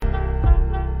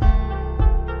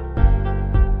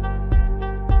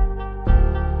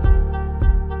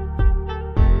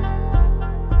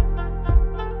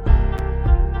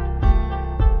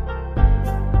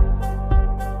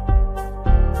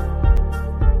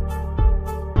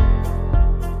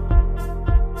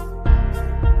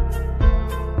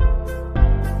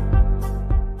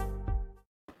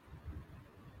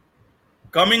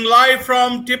Coming live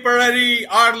from Tipperary,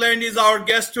 Ireland is our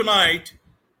guest tonight.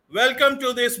 Welcome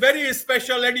to this very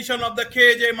special edition of the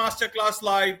KJ Masterclass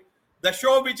Live, the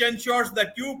show which ensures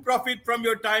that you profit from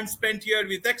your time spent here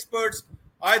with experts,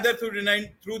 either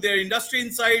through their industry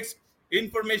insights,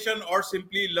 information, or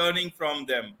simply learning from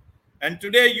them. And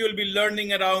today you'll be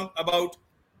learning about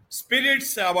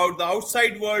spirits, about the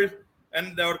outside world,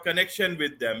 and our connection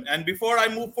with them. And before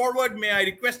I move forward, may I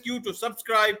request you to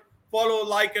subscribe, follow,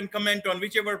 like, and comment on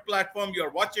whichever platform you're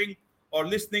watching or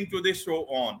listening to this show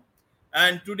on.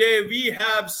 And today we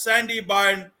have Sandy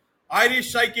Byrne,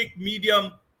 Irish psychic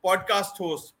medium podcast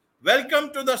host.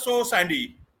 Welcome to the show,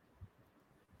 Sandy.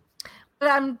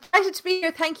 Well, I'm delighted to be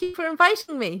here. Thank you for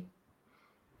inviting me.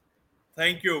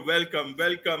 Thank you. Welcome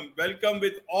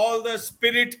with all the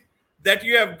spirit that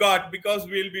you have got, because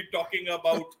we'll be talking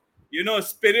about,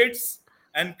 spirits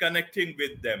and connecting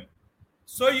with them.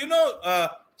 So,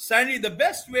 Sandy, the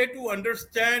best way to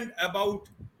understand about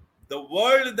the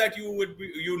world that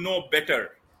you know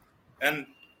better, and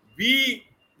we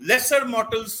lesser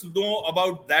mortals know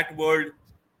about that world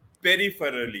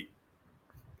peripherally.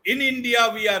 In India,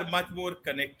 we are much more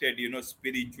connected,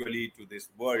 spiritually to this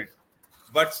world,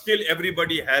 but still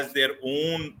everybody has their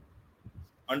own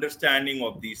understanding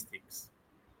of these things.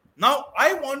 Now,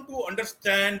 I want to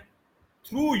understand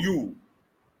through you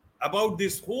about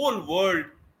this whole world,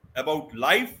 about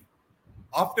life,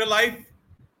 afterlife,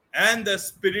 and the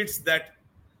spirits that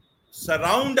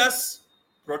surround us,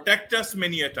 protect us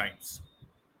many a times.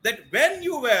 That when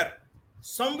you were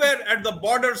somewhere at the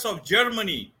borders of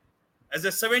Germany as a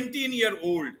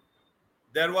 17-year-old,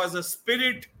 there was a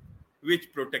spirit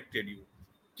which protected you.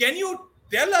 Can you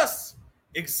tell us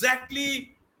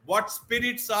exactly what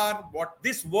spirits are, what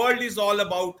this world is all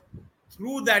about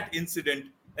through that incident?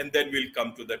 And then we'll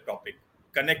come to the topic,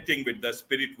 connecting with the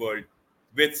spirit world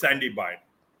with Sandy Byrne.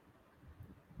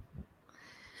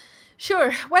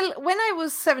 Sure. Well, when I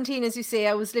was 17, as you say,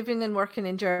 I was living and working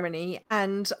in Germany,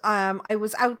 and I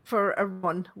was out for a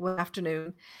run one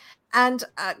afternoon. And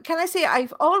can I say,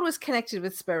 I've always connected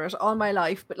with spirit all my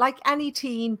life, but like any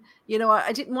teen,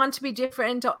 I didn't want to be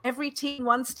different. Every teen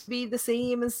wants to be the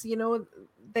same as,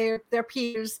 their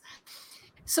peers.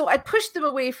 So I pushed them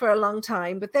away for a long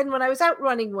time. But then when I was out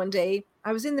running one day,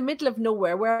 I was in the middle of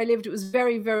nowhere. Where I lived, it was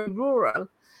very, very rural.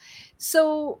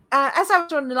 So as I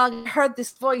was running along, I heard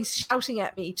this voice shouting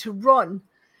at me to run.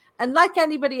 And like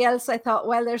anybody else, I thought,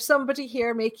 well, there's somebody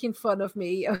here making fun of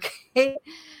me. Okay.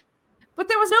 But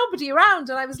there was nobody around,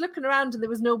 and I was looking around and there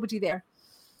was nobody there.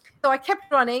 So I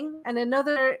kept running, and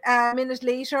another minute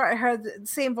later, I heard the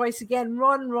same voice again,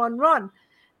 run, run, run.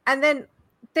 And then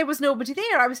there was nobody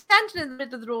there. I was standing in the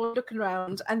middle of the road looking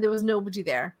around, and there was nobody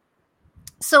there.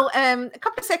 So a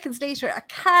couple of seconds later, a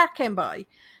car came by.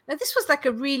 Now, this was like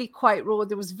a really quiet road.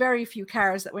 There was very few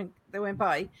cars that went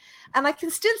by. And I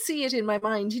can still see it in my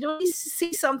mind. You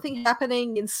see something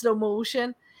happening in slow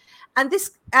motion. And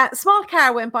this small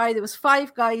car went by. There was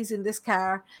 5 guys in this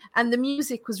car, and the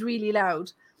music was really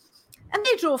loud. And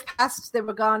they drove past. They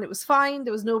were gone. It was fine.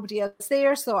 There was nobody else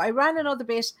there. So I ran another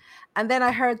bit, and then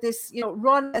I heard this,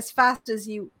 run as fast as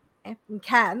you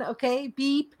can. Okay,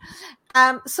 beep.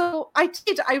 So I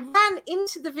did. I ran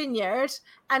into the vineyard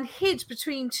and hid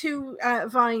between 2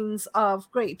 vines of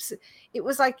grapes. It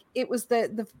was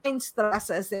the Weinstrasse,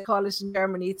 as they call it in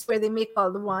Germany. It's where they make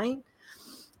all the wine.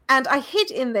 And I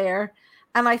hid in there,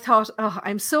 and I thought, oh,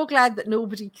 I'm so glad that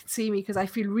nobody can see me, because I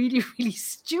feel really, really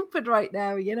stupid right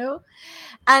now,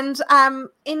 And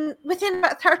within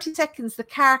about 30 seconds, the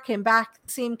car came back,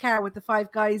 the same car with the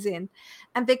 5 guys in,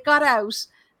 and they got out,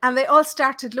 and they all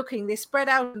started looking. They spread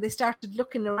out and they started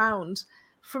looking around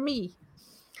for me.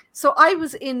 So I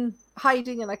was in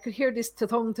hiding, and I could hear this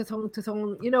ta-thong, ta-thong,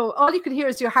 ta-thong. All you could hear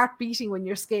is your heart beating when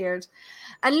you're scared.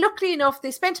 And luckily enough,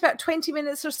 they spent about 20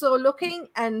 minutes or so looking,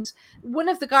 and one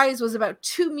of the guys was about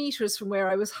 2 meters from where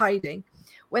I was hiding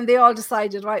when they all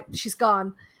decided, right, she's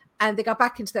gone. And they got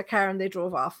back into their car and they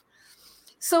drove off.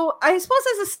 So I suppose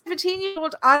as a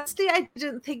 17-year-old, honestly, I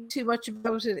didn't think too much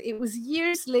about it. It was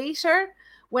years later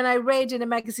when I read in a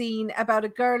magazine about a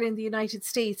girl in the United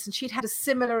States, and she'd had a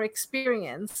similar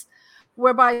experience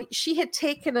whereby she had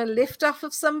taken a lift off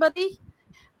of somebody.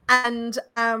 And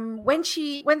when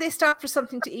they stopped for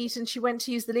something to eat and she went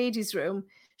to use the ladies' room,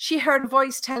 she heard a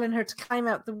voice telling her to climb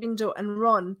out the window and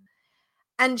run.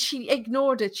 And she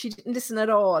ignored it. She didn't listen at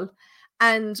all.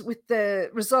 And with the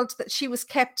result that she was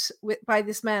kept by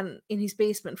this man in his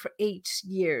basement for 8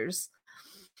 years.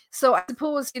 So I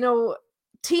suppose,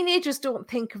 teenagers don't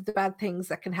think of the bad things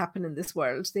that can happen in this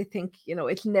world. They think, it'll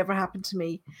never happen to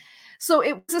me. So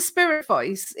it was a spirit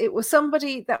voice. It was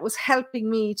somebody that was helping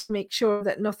me to make sure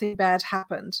that nothing bad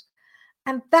happened.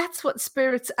 And that's what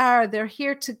spirits are. They're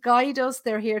here to guide us.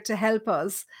 They're here to help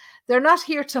us. They're not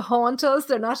here to haunt us.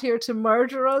 They're not here to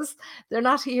murder us. They're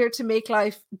not here to make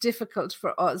life difficult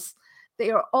for us. They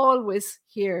are always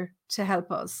here to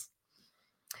help us.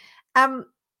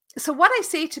 So what I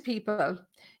say to people,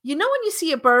 when you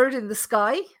see a bird in the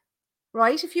sky,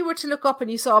 right? If you were to look up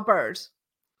and you saw a bird,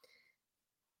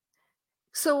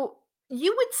 so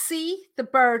you would see the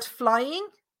bird flying,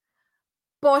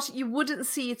 but you wouldn't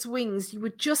see its wings. You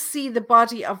would just see the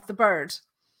body of the bird.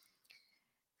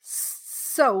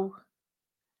 So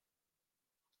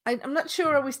I'm not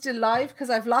sure, are we still live? Because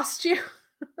I've lost you.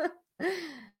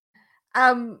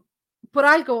 But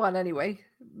I'll go on anyway.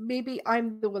 Maybe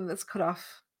I'm the one that's cut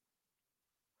off.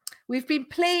 We've been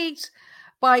plagued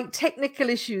by technical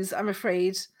issues, I'm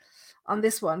afraid, on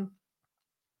this one.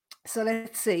 So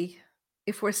let's see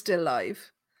if we're still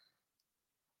live.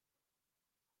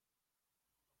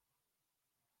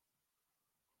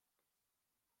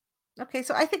 Okay,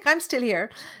 so I think I'm still here.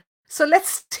 So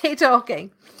let's stay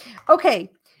talking. Okay,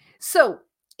 so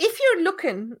if you're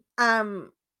looking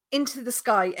into the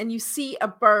sky and you see a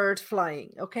bird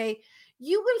flying, okay,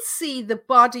 you will see the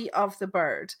body of the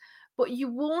bird, but you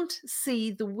won't see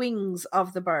the wings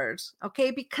of the bird, okay,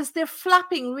 because they're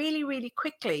flapping really, really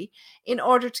quickly in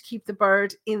order to keep the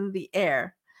bird in the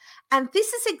air. And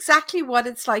this is exactly what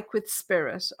it's like with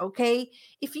spirit, okay?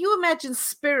 If you imagine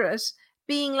spirit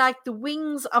being like the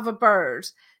wings of a bird,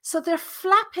 so they're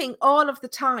flapping all of the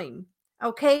time,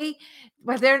 okay?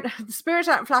 Well, the spirits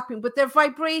aren't flapping, but they're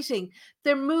vibrating,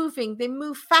 they're moving, they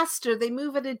move faster, they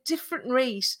move at a different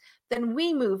rate than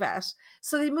we move at.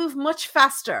 So they move much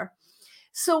faster.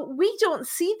 So we don't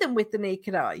see them with the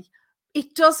naked eye.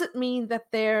 It doesn't mean that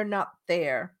they're not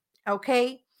there,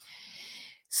 okay?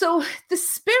 So the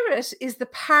spirit is the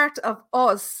part of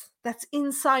us that's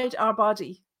inside our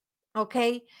body,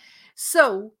 okay?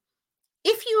 So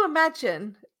if you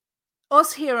imagine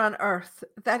us here on earth,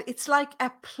 that it's like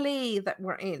a play that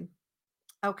we're in,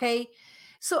 okay?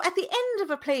 So at the end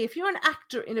of a play, if you're an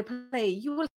actor in a play,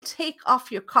 you will take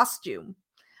off your costume,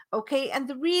 okay? And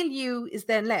the real you is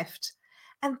then left.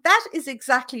 And that is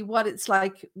exactly what it's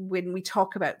like when we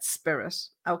talk about spirit,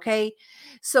 okay?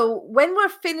 So when we're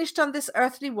finished on this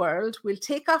earthly world, we'll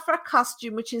take off our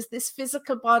costume, which is this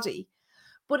physical body.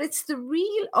 But it's the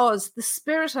real us, the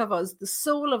spirit of us, the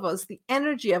soul of us, the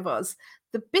energy of us,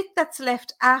 the bit that's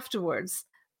left afterwards.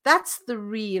 That's the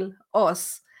real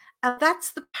us. And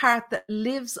that's the part that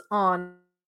lives on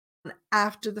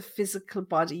after the physical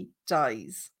body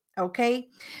dies. Okay?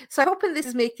 So I'm hoping this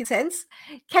is making sense.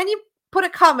 Can you put a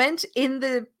comment in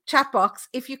the chat box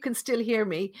if you can still hear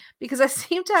me? Because I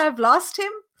seem to have lost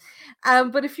him.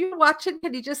 But if you're watching,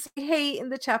 can you just say hey in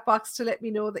the chat box to let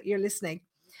me know that you're listening?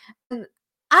 And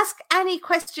ask any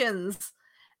questions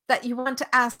that you want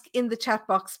to ask in the chat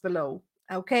box below,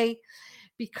 okay?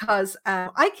 Because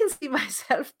I can see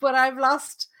myself, but I've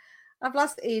lost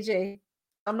AJ.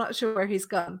 I'm not sure where he's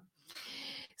gone.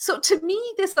 So to me,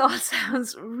 this all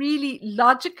sounds really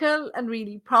logical and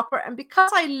really proper. And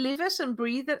because I live it and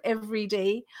breathe it every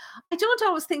day, I don't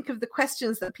always think of the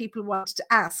questions that people want to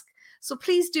ask. So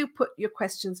please do put your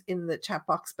questions in the chat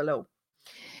box below.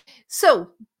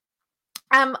 So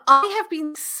I have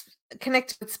been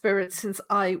connected with spirits since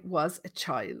I was a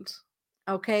child.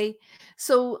 Okay.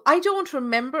 So I don't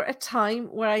remember a time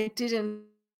where I didn't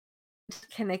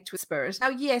connect with spirits. Now,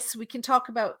 yes, we can talk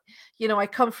about, I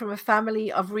come from a family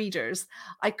of readers.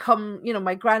 I come,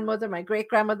 my grandmother, my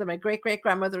great-grandmother, my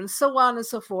great-great-grandmother, and so on and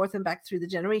so forth, and back through the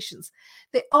generations.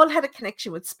 They all had a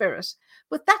connection with spirit,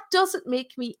 but that doesn't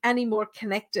make me any more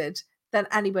connected than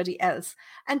anybody else.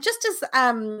 And just as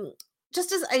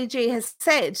AJ has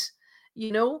said,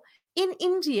 in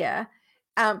India,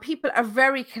 people are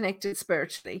very connected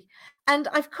spiritually. And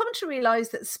I've come to realize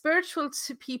that spiritual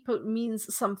to people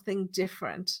means something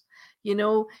different.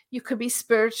 You could be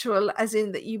spiritual as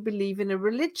in that you believe in a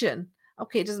religion.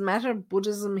 Okay, it doesn't matter,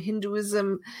 Buddhism,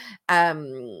 Hinduism,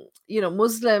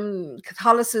 Muslim,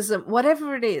 Catholicism,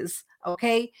 whatever it is.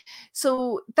 Okay,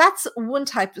 so that's one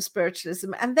type of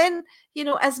spiritualism. And then,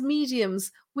 as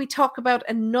mediums, we talk about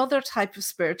another type of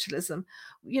spiritualism.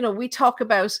 We talk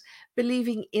about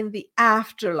believing in the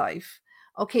afterlife.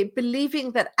 Okay,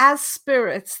 believing that as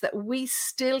spirits that we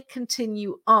still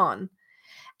continue on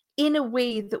in a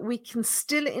way that we can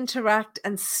still interact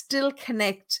and still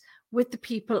connect with the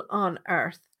people on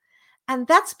earth. And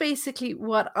that's basically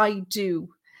what I do.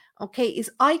 Okay, is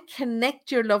I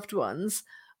connect your loved ones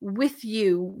with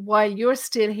you while you're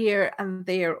still here and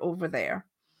they're over there.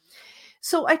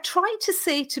 So I try to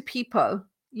say to people,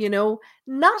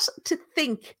 not to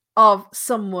think of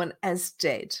someone as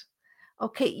dead.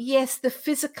 Okay, yes, the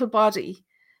physical body,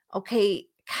 okay,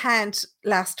 can't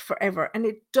last forever, and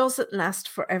it doesn't last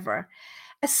forever.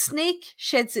 A snake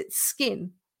sheds its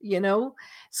skin,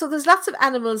 so there's lots of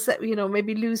animals that,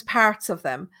 maybe lose parts of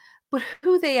them, but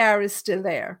who they are is still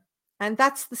there. And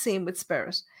that's the same with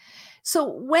spirit. So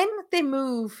when they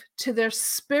move to their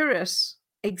spirit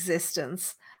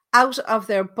existence out of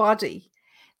their body,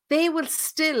 they will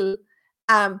still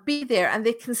be there and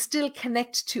they can still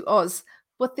connect to us,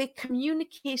 but they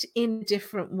communicate in a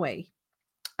different way.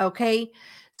 Okay.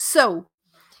 So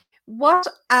what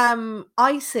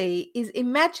I say is,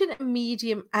 imagine a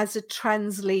medium as a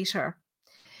translator.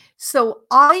 So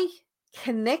I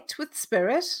connect with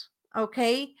spirit,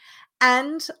 okay,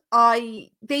 and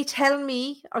they tell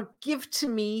me or give to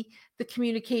me the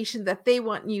communication that they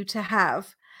want you to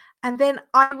have, and then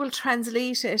I will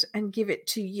translate it and give it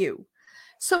to you.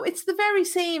 So it's the very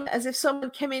same as if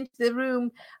someone came into the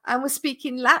room and was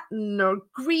speaking Latin or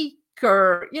Greek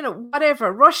or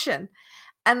whatever, Russian,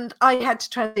 and I had to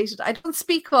translate it. I don't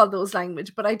speak all those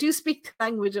language, but I do speak the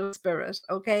language of spirit.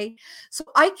 Okay. So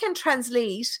I can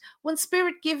translate when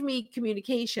spirit give me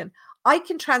communication, I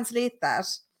can translate that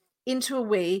into a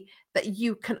way that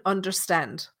you can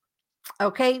understand.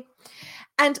 Okay.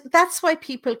 And that's why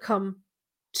people come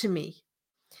to me.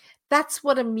 That's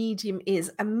what a medium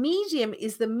is. A medium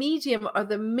is the medium or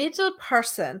the middle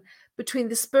person between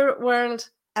the spirit world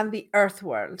and the earth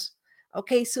world.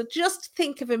 Okay, so just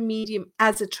think of a medium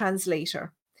as a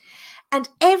translator. And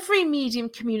every medium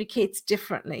communicates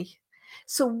differently.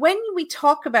 So when we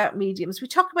talk about mediums, we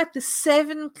talk about the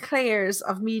 7 clairs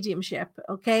of mediumship,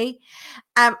 okay?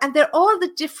 And they're all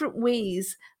the different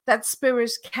ways that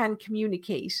spirit can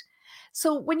communicate.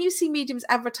 So when you see mediums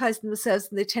advertising themselves,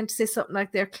 and they tend to say something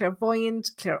like they're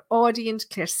clairvoyant, clairaudient,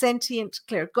 clairsentient,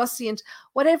 clairguscient,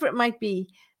 whatever it might be,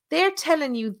 they're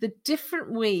telling you the different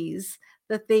ways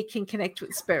that they can connect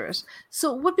with spirit.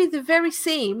 So it would be the very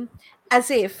same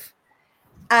as if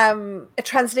a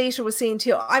translator was saying to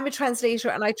you, I'm a translator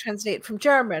and I translate from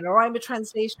German, or I'm a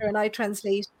translator and I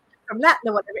translate from Latin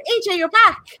or whatever. AJ, you're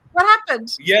back. What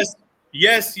happened? Yes,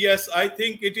 yes. I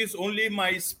think it is only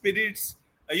my spirits,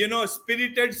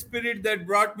 spirited spirit that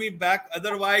brought me back.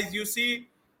 Otherwise, you see,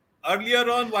 earlier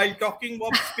on, while talking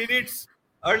of spirits,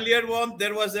 earlier on,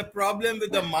 there was a problem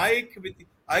with the mic.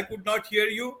 I could not hear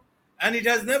you, and it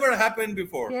has never happened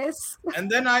before. Yes. And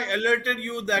then I alerted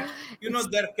you that, It's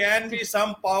there can be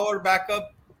some power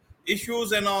backup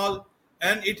issues and all.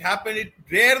 And it happened. It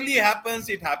rarely happens.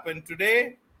 It happened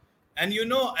today, and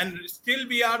still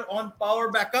we are on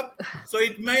power backup, so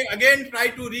it may again try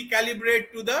to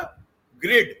recalibrate to the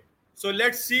grid. So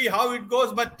let's see how it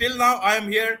goes, but till now I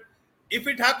am here. If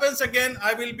it happens again,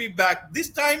 I will be back. This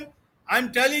time,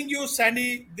 I'm telling you,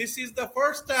 Sandy, this is the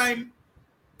first time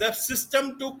the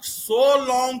system took so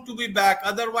long to be back.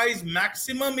 Otherwise,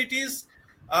 maximum it is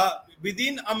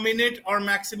within a minute or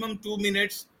maximum 2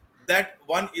 minutes that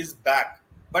one is back.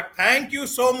 But thank you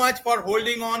so much for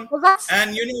holding on, well, that's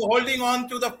and holding on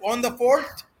to the on the fort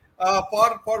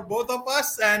for both of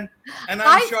us, and I'm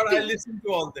I've sure I'll been listen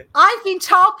to all that. I've been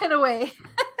talking away.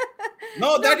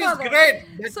 No, No that is bother.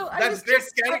 great. So I That's was great.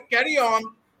 just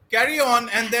Carry on,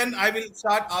 and then I will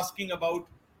start asking about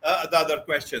the other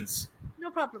questions.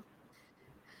 no problem.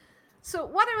 So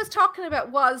what I was talking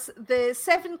about was the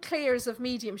 7 clairs of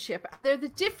mediumship. They're the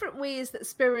different ways that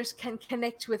spirit can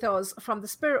connect with us from the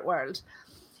spirit world.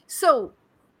 So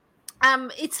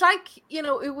it's like,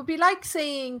 it would be like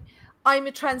saying I'm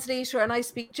a translator and I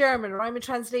speak German, or I'm a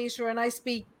translator and I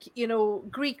speak,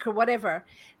 Greek or whatever.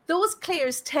 Those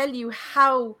clairs tell you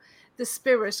how the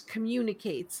spirit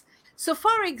communicates. So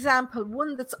for example,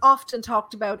 one that's often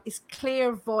talked about is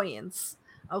clairvoyance.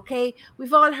 Okay,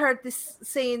 we've all heard this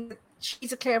saying that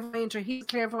she's a clairvoyant or he's a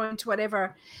clairvoyant,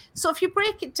 whatever. So if you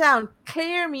break it down,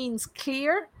 clair means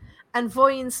clear and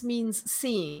voyance means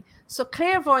seeing. So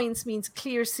clairvoyance means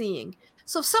clear seeing.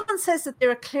 So if someone says that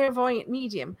they're a clairvoyant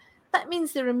medium, that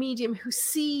means they're a medium who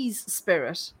sees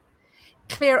spirit.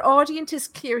 Clairaudient is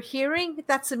clear hearing.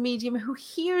 That's a medium who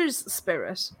hears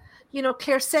spirit.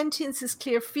 Clairsentience is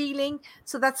clear feeling.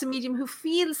 So that's a medium who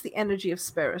feels the energy of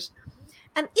spirit.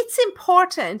 And it's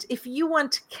important, if you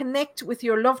want to connect with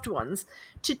your loved ones,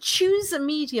 to choose a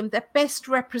medium that best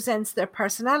represents their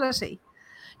personality.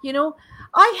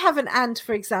 I have an aunt,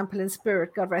 for example, in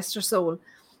spirit, God rest her soul,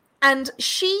 and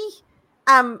she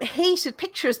hated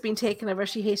pictures being taken of her.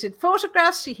 She hated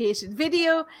photographs. She hated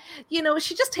video.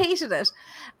 She just hated it.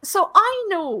 So I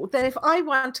know that if I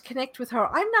want to connect with her,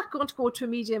 I'm not going to go to a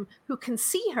medium who can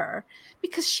see her,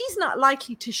 because she's not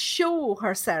likely to show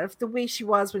herself the way she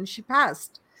was when she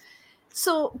passed.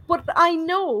 So, but I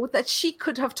know that she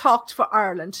could have talked for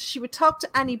Ireland. She would talk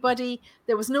to anybody.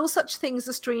 There was no such thing as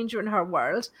a stranger in her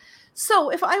world. So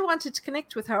if I wanted to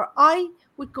connect with her, I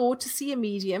would go to see a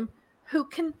medium who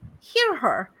can hear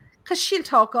her, because she'll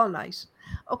talk all night.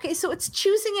 Okay, so it's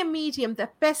choosing a medium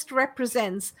that best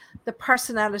represents the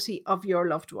personality of your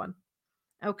loved one.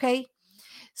 Okay,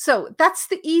 so that's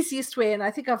the easiest way. And I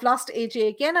think I've lost AJ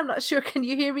again. I'm not sure. Can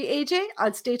you hear me, AJ?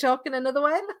 I'll stay talking another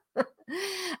while.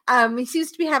 He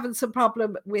seems to be having some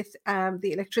problem with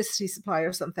the electricity supply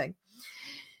or something.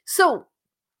 So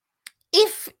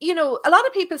if, a lot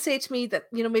of people say to me that,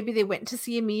 maybe they went to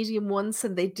see a medium once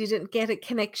and they didn't get a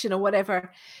connection or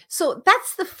whatever. So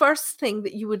that's the first thing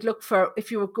that you would look for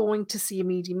if you were going to see a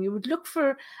medium. You would look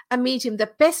for a medium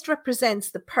that best represents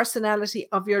the personality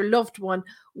of your loved one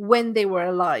when they were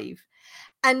alive.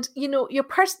 And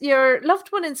your loved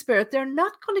one in spirit, they're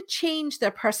not going to change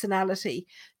their personality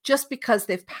just because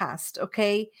they've passed.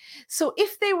 Okay, so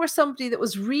if they were somebody that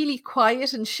was really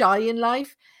quiet and shy in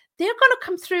life, they're going to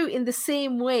come through in the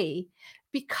same way,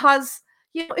 because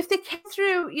if they came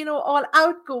through all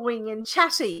outgoing and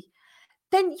chatty,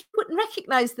 then you wouldn't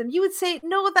recognize them. You would say,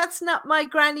 no, that's not my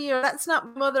granny, or that's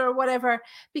not my mother, or whatever,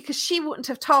 because she wouldn't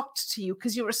have talked to you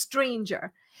because you're a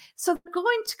stranger. So they're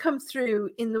going to come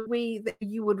through in the way that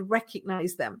you would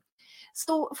recognize them.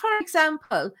 So, for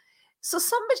example, so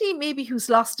somebody maybe who's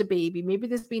lost a baby, maybe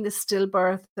there's been a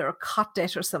stillbirth or a cot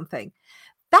death or something,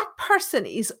 that person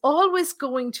is always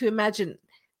going to imagine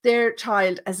their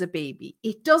child as a baby.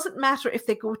 It doesn't matter if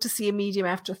they go to see a medium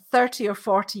after 30 or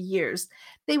 40 years,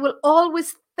 they will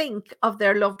always think of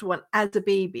their loved one as a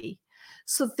baby.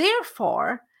 So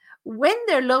therefore, when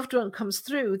their loved one comes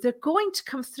through, they're going to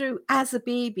come through as a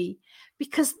baby,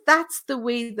 because that's the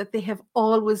way that they have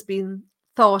always been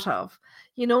thought of.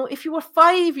 If you were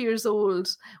 5 years old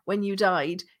when you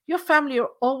died, your family are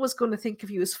always going to think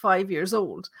of you as 5 years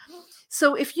old.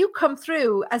 So if you come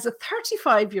through as a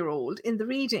 35-year-old in the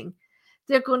reading,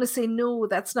 they're going to say, no,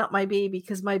 that's not my baby,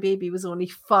 because my baby was only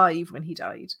 5 when he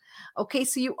died. Okay,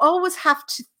 so you always have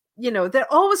to,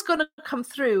 they're always going to come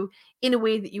through in a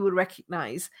way that you would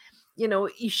recognize.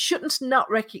 You shouldn't not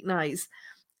recognize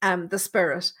the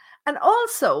spirit. And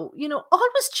also,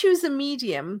 always choose a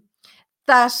medium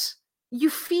that you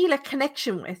feel a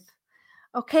connection with.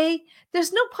 Okay,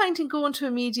 there's no point in going to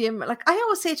a medium. Like I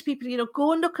always say to people,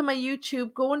 go and look at my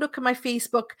YouTube, go and look at my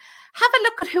Facebook, have a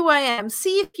look at who I am,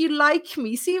 see if you like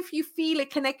me, see if you feel a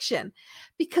connection.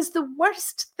 Because the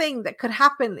worst thing that could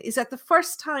happen is that the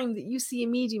first time that you see a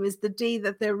medium is the day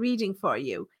that they're reading for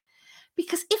you.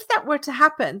 Because if that were to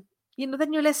happen,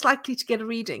 then you're less likely to get a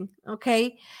reading.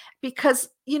 Okay, because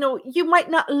you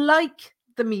might not like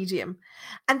the medium,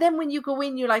 and then when you go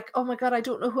in, you're like, oh my god, I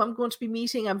don't know who I'm going to be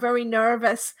meeting, I'm very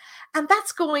nervous, and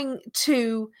that's going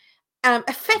to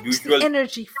affect the Usual.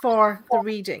 energy for the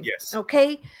reading. Yes.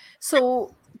 Okay,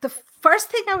 so the first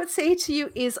thing I would say to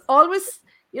you is always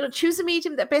choose a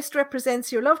medium that best represents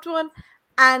your loved one,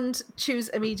 and choose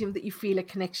a medium that you feel a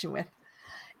connection with.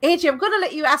 AJ, I'm going to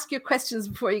let you ask your questions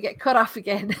before you get cut off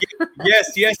again.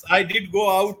 Yes, I did go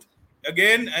out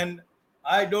again, and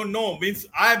I don't know. Means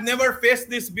I've never faced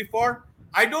this before.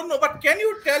 I don't know, but can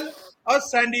you tell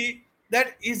us, Sandy,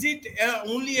 that is it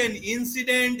only an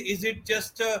incident? Is it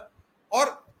just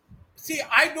or see?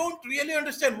 I don't really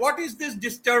understand what is this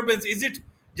disturbance. Is it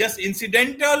just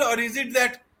incidental, or is it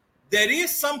that there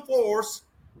is some force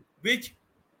which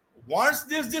wants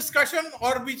this discussion,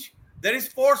 or which there is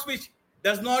force which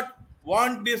does not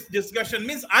want this discussion?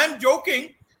 Means I'm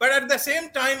joking, but at the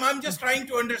same time I'm just trying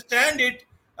to understand it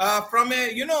from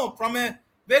a from a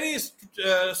very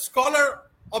scholar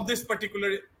of this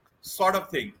particular sort of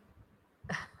thing.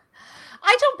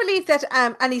 I don't believe that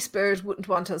any spirit wouldn't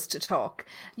want us to talk.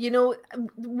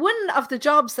 One of the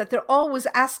jobs that they're always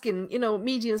asking,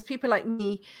 mediums, people like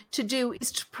me, to do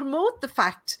is to promote the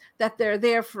fact that they're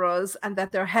there for us and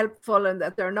that they're helpful and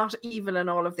that they're not evil and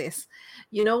all of this,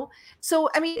 So,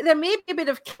 I mean, there may be a bit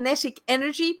of kinetic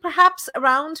energy perhaps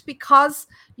around, because,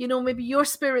 maybe your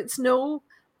spirits know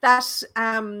that,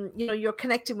 you're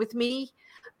connecting with me,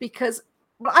 because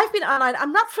well, I've been online.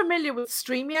 I'm not familiar with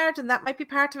StreamYard, and that might be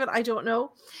part of it. I don't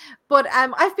know. But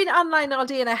I've been online all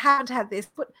day and I haven't had this.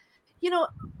 But,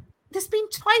 there's been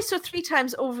twice or three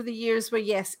times over the years where,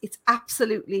 yes, it's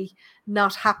absolutely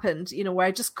not happened, where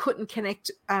I just couldn't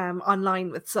connect online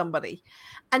with somebody.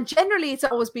 And generally it's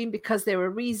always been because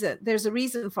there's a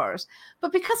reason for it.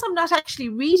 But because I'm not actually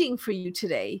reading for you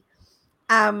today,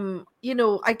 I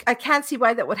can't see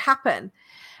why that would happen.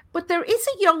 But there is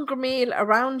a younger male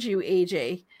around you,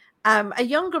 AJ, a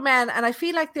younger man, and I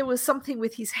feel like there was something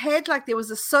with his head, like there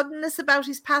was a suddenness about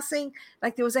his passing,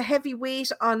 like there was a heavy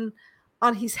weight on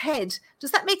his head.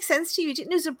 Does that make sense to you? You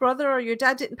didn't lose a brother, or your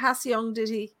dad didn't pass young, did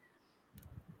he?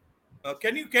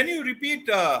 Can you repeat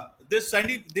this,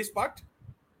 Sandy? This part?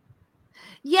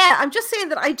 Yeah, I'm just saying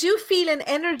that I do feel an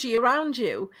energy around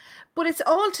you, but it's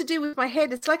all to do with my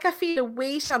head. It's like I feel a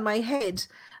weight on my head,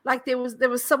 like there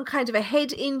was some kind of a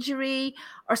head injury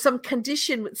or some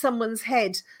condition with someone's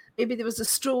head. Maybe there was a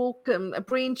stroke, a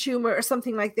brain tumor, or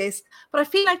something like this. But I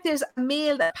feel like there's a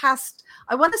male that passed.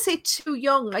 I want to say too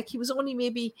young, like he was only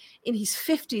maybe in his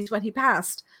 50s when he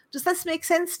passed. Does this make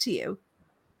sense to you?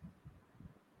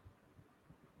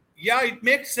 Yeah, it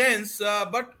makes sense,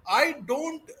 but I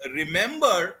don't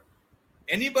remember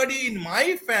anybody in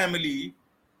my family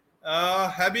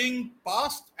having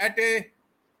passed at a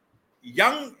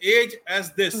young age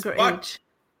as this. Younger But age.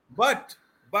 but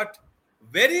but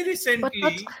very But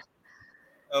recently,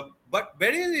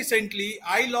 very recently,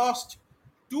 I lost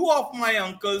two of my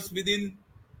uncles within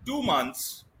 2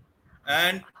 months,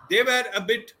 and they were a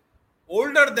bit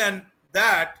older than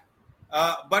that.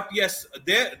 But yes,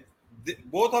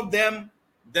 both of them.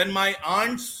 Then my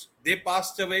aunts, they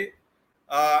passed away,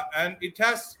 and it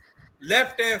has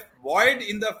left a void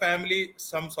in the family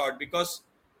some sort, because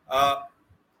uh,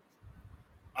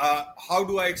 how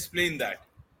do I explain that?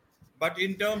 But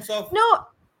in terms of, no,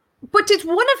 but did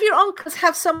one of your uncles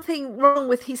have something wrong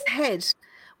with his head?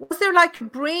 Was there like a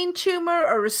brain tumor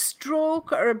or a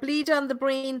stroke or a bleed on the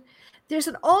brain? There's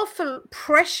an awful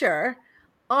pressure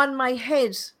on my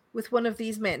head with one of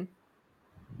these men.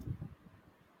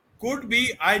 could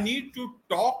be I need to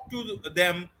talk to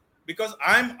them, because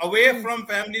I'm away Mm. from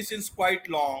family since quite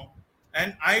long,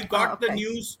 and I Ah, got the okay.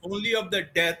 news only of the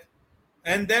death,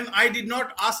 and then I did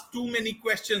not ask too many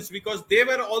questions because they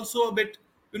were also a bit,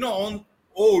 on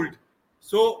old.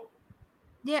 So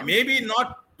Yeah. maybe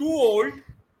not too old,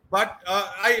 but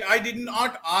I did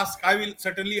not ask. I will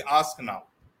certainly ask now.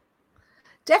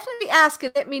 Definitely ask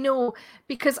and let me know,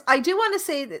 because I do want to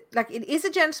say that, like, it is a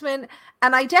gentleman,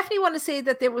 and I definitely want to say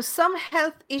that there was some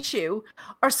health issue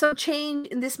or some change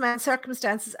in this man's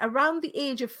circumstances around the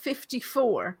age of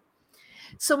 54.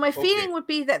 So my Okay, feeling would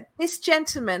be that this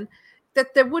gentleman,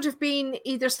 that there would have been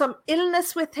either some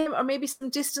illness with him or maybe some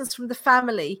distance from the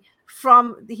family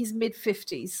from his mid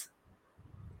 50s.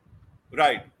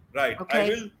 right, right. I Okay.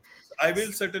 will, I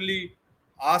will certainly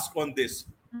ask on this.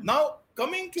 Now,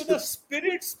 coming to the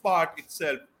spirits part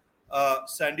itself,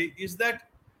 Sandy, is that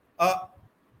uh,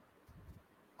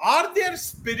 are there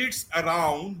spirits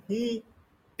around who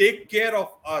take care of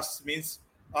us? Means,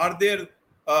 are there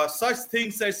such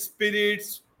things as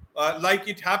spirits, like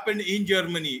it happened in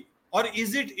Germany, or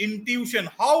is it intuition?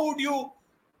 How would you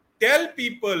tell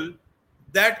people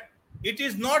that it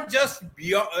is not just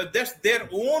beyond, that's their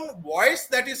own voice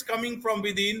that is coming from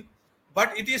within,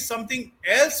 but it is something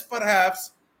else,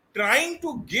 perhaps trying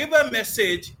to give a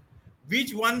message,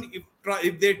 which one,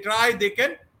 if they try, they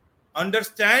can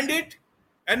understand it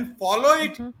and follow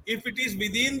it, Mhm. if it is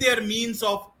within their means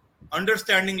of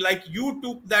understanding, like you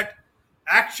took that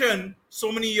action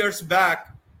so many years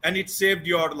back and it saved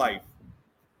your life.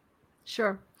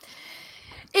 Sure.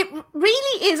 It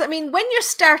really is. I mean, when you're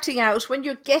starting out, when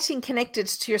you're getting connected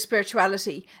to your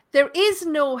spirituality, there is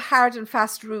no hard and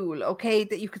fast rule, okay,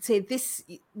 that you could say this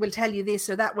will tell you this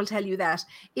or that will tell you that.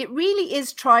 It really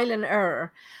is trial and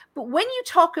error. But when you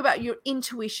talk about your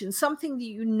intuition, something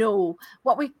that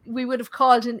what we would have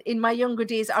called in my younger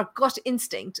days our gut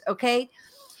instinct, okay,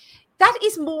 that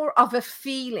is more of a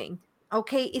feeling.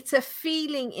 Okay, it's a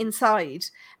feeling inside,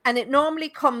 and it normally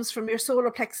comes from your solar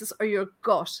plexus or your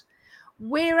gut.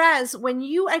 Whereas when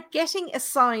you are getting a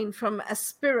sign from a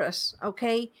spirit,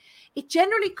 okay, it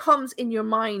generally comes in your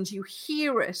mind. You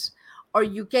hear it, or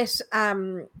you get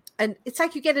and it's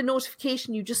like you get a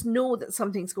notification. You just know that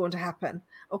something's going to happen.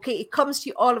 Okay, it comes to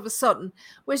you all of a sudden.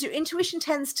 Whereas your intuition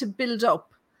tends to build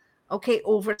up, okay,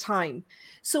 over time.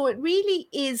 So it really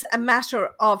is a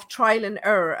matter of trial and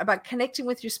error about connecting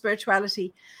with your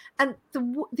spirituality. And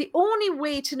the only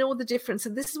way to know the difference,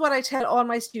 and this is what I tell all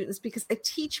my students because I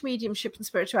teach mediumship and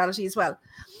spirituality as well.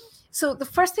 So the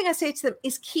first thing I say to them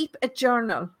is keep a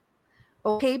journal,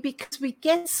 okay? Because we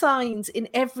get signs in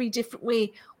every different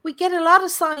way. We get a lot of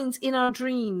signs in our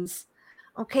dreams.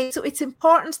 Okay, so it's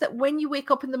important that when you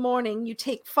wake up in the morning, you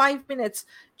take 5 minutes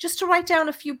just to write down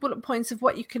a few bullet points of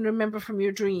what you can remember from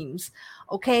your dreams.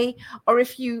 Okay, or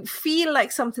if you feel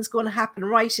like something's going to happen,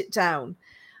 write it down.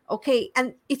 Okay,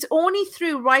 and it's only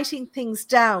through writing things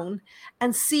down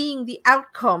and seeing the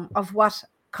outcome of what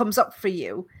comes up for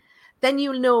you, then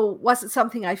you'll know, was it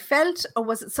something I felt, or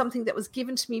was it something that was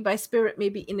given to me by spirit,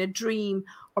 maybe in a dream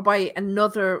or by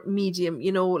another medium,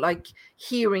 like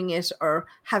hearing it or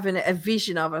having a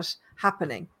vision of it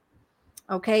happening.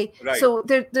 Okay, Right, so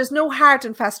there's no hard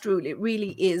and fast rule. It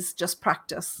really is just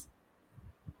practice.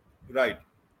 right.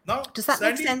 Now, Does that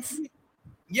make Sandy, sense?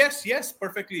 yes, yes,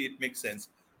 perfectly, it makes sense.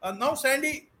 Now,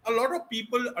 Sandy, a lot of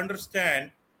people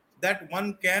understand that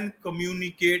one can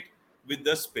communicate with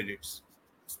the spirits,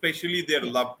 especially their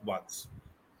Yeah, loved ones.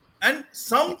 And yeah,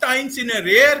 sometimes, in a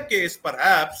rare case,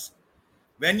 perhaps,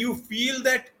 when you feel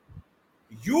that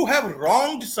you have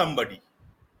wronged somebody,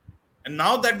 and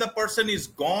now that the person is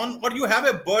gone, or you have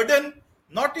a burden,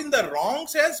 not in the wrong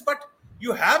sense, but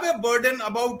you have a burden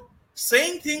about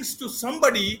saying things to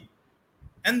somebody,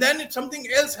 and then something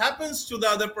else happens to the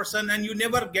other person, and you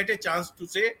never get a chance to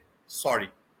say sorry.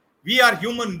 We are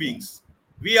human yeah, beings.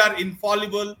 We are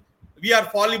infallible. We are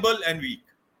fallible and weak.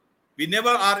 We never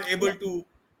are able yeah, to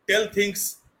tell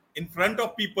things in front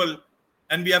of people,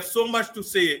 and we have so much to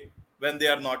say when they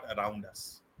are not around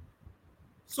us.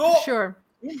 for So sure.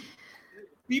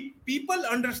 people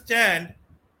understand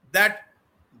that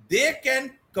they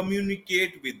can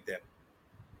communicate with them,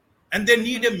 and they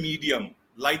need a Mhm. medium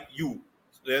like you.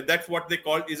 That's what they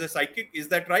call is a psychic. Is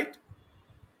that right?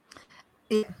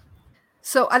 Yeah.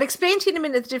 So I'll explain to you in a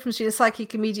minute the difference between a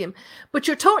psychic and medium. But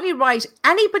you're totally right.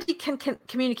 Anybody can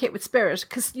communicate with spirit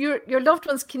because your loved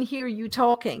ones can hear you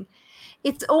talking.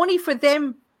 It's only for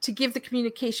them to give the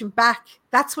communication back.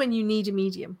 That's when you need a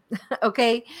medium.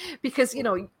 Okay? Because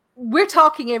Okay. we're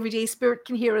talking every day, spirit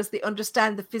can hear us, they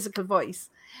understand the physical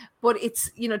voice. But it's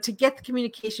to get the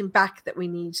communication back that we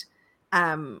need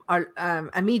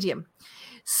a medium.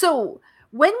 So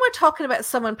when we're talking about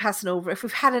someone passing over, if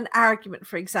we've had an argument,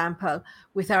 for example,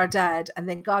 with our dad, and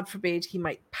then God forbid he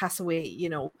might pass away,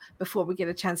 before we get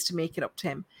a chance to make it up to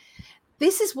him,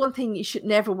 this is one thing you should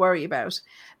never worry about,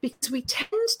 because we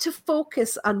tend to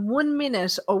focus on 1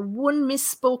 minute or one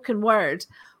misspoken word.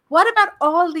 What about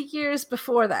all the years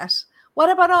before that? What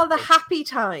about all the happy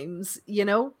times?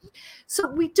 So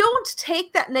we don't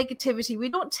take that negativity, we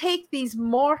don't take these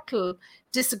mortal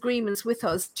disagreements with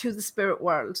us to the spirit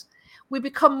world. We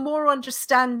become more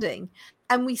understanding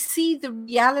and we see the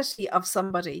reality of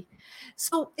somebody.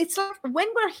 So it's like when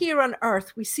we're here on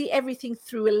earth, we see everything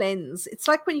through a lens. It's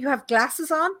like when you have glasses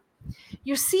on,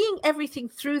 you're seeing everything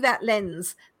through that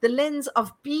lens, the lens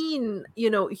of being,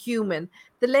 human,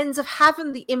 the lens of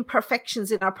having the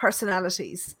imperfections in our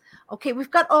personalities. Okay,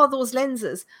 we've got all those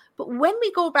lenses. But when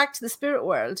we go back to the spirit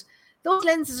world, those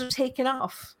lenses are taken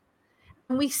off.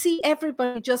 And we see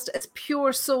everybody just as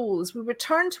pure souls. We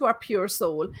return to our pure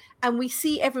soul, and we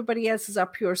see everybody else as a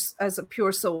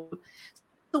pure soul.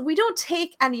 So we don't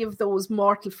take any of those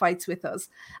mortal fights with us,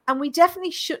 and we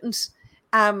definitely shouldn't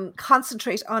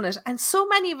concentrate on it. And so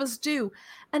many of us do,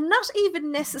 and not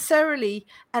even necessarily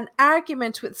an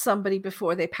argument with somebody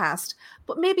before they passed,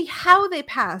 but maybe how they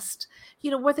passed.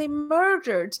 Were they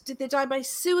murdered? Did they die by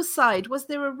suicide? Was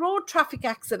there a road traffic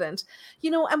accident?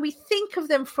 And we think of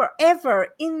them forever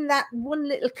in that one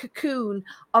little cocoon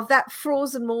of that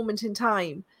frozen moment in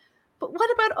time. But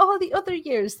what about all the other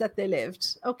years that they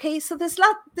lived? Okay, so there's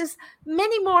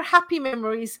many more happy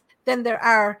memories than there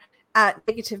are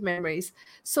negative memories.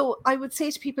 So I would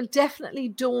say to people, definitely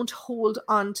don't hold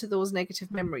on to those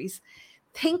negative memories.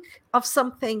 Think of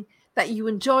something that you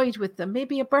enjoyed with them,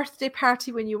 maybe a birthday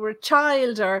party when you were a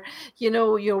child, or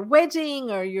your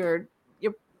wedding, or your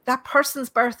that person's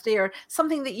birthday, or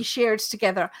something that you shared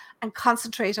together, and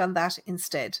concentrate on that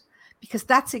instead, because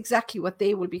that's exactly what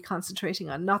they will be concentrating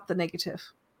on, not the negative.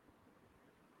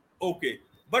 Okay,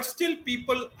 but still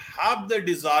people have the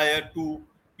desire to,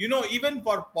 even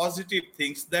for positive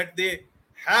things, that they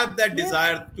have that Yeah,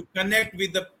 desire to connect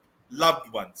with the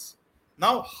loved ones.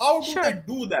 Now, how do they sure.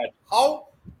 do that? How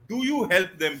do you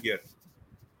help them here?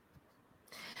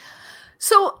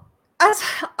 So as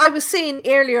I was saying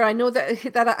earlier, I know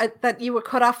that you were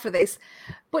cut off for this,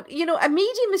 but a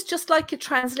medium is just like a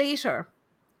translator.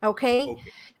 Okay,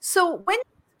 Okay. so when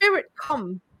spirit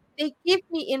come, they give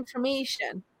me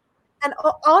information, and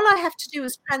all I have to do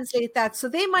is translate that. So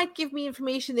they might give me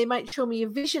information, they might show me a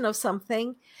vision of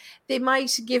something, they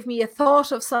might give me a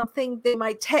thought of something,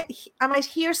 I might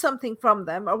hear something from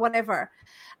them or whatever.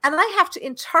 And I have to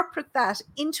interpret that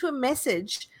into a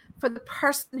message for the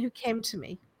person who came to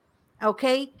me.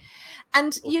 Okay.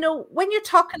 And, when you're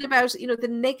talking about, the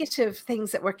negative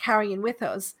things that we're carrying with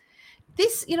us,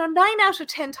 this, 9 out of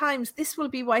 10 times, this will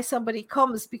be why somebody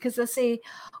comes, because they'll say,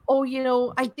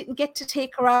 oh, I didn't get to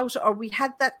take her out, or we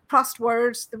had that crossed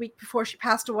words the week before she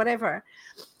passed, or whatever.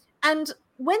 And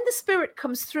when the spirit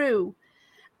comes through,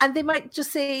 and they might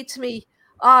just say to me,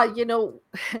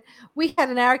 we had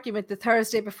an argument the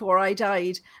Thursday before I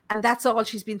died, and that's all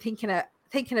she's been thinking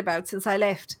about since I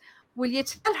left. Will you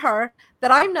tell her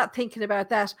that I'm not thinking about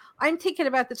that? I'm thinking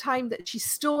about the time that she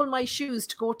stole my shoes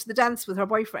to go to the dance with her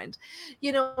boyfriend.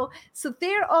 So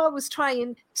they're always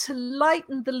trying to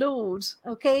lighten the load,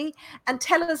 okay, and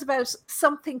tell us about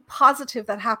something positive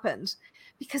that happened,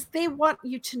 because they want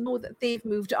you to know that they've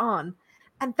moved on.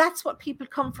 And that's what people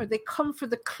come for. They come for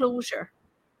the closure.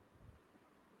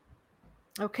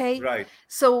 Okay. Right.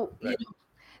 So, Right.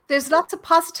 there's lots of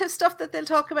positive stuff that they'll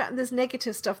talk about, and there's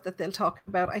negative stuff that they'll talk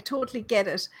about. I totally get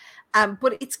it.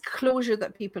 But it's closure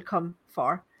that people come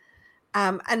for.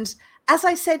 And as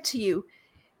I said to you,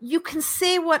 you can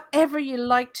say whatever you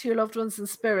like to your loved ones in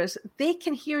spirit. They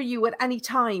can hear you at any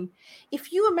time.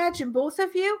 If you imagine both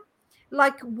of you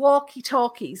like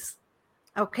walkie-talkies,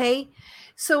 okay?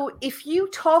 So if you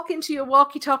talk into your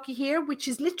walkie-talkie here, which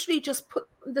is literally just put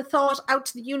the thought out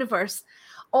to the universe,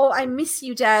 oh, I miss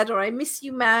you, Dad, or I miss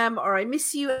you, Ma'am, or I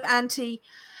miss you, Auntie.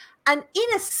 And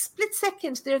in a split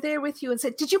second, they're there with you and say,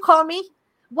 did you call me?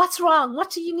 What's wrong? What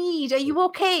do you need? Are you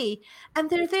okay? And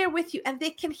they're there with you, and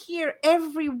they can hear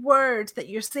every word that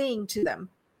you're saying to them.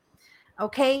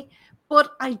 Okay?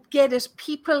 But I get it.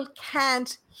 People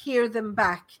can't hear them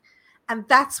back. And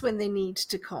that's when they need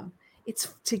to come.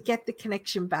 It's to get the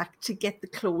connection back, to get the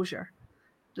closure.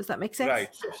 Does that make sense?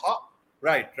 Right. So how?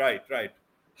 Right.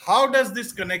 How does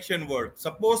this connection work?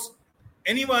 Suppose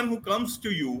anyone who comes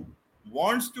to you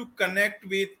wants to connect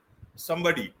with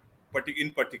somebody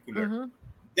in particular. Mm-hmm.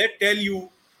 They tell you,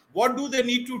 what do they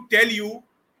need to tell you,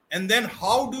 and then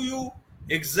how do you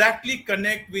exactly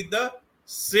connect with the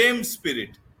same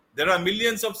spirit? There are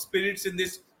millions of spirits in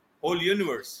this whole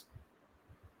universe.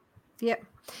 Yep.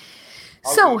 How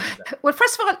do So, you do that? well,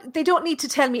 first of all, they don't need to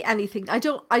tell me anything. I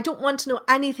don't want to know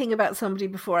anything about somebody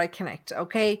before I connect.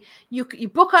 Okay, you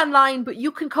book online, but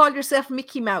you can call yourself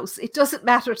Mickey Mouse. It doesn't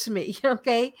matter to me.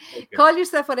 Okay, call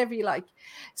yourself whatever you like.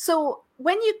 So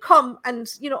when you come, and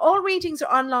all readings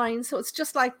are online, so it's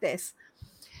just like this.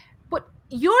 But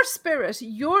your spirit,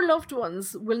 your loved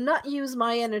ones, will not use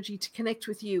my energy to connect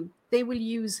with you. They will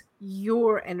use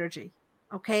your energy.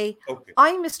 Okay, Okay.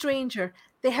 I'm a stranger.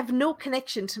 They have no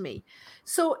connection to me.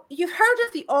 So you've heard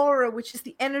of the aura, which is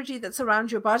the energy that's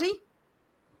around your body.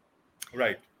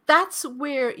 Right. That's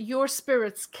where your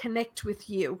spirits connect with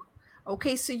you.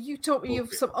 Okay, so you told me you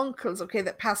have some uncles, okay,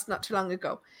 that passed not too long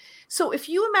ago. So if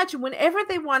you imagine, whenever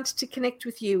they want to connect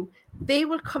with you, they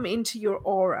will come into your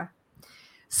aura.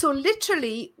 So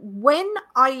literally, when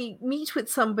I meet with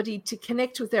somebody to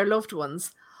connect with their loved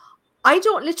ones, I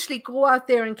don't literally go out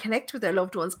there and connect with their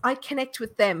loved ones. I connect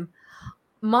with them.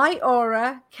 My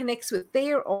aura connects with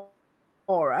their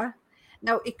aura.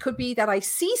 Now, it could be that I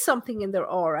see something in their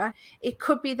aura. It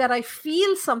could be that I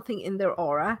feel something in their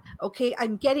aura. Okay,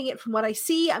 I'm getting it from what I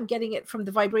see. I'm getting it from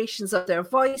the vibrations of their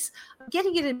voice. I'm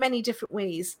getting it in many different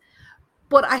ways.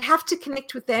 But I have to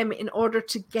connect with them in order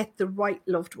to get the right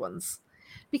loved ones.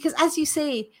 Because as you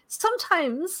say,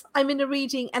 sometimes I'm in a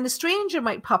reading and a stranger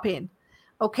might pop in.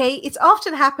 Okay, it's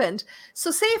often happened.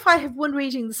 So say if I have one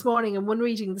reading this morning and one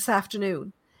reading this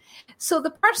afternoon. So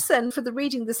the person for the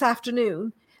reading this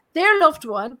afternoon, their loved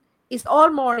one is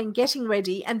all morning getting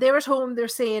ready, and they're at home, they're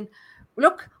saying,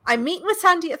 look, I'm meeting with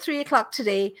Sandy at 3:00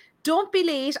 today. Don't be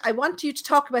late. I want you to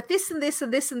talk about this and this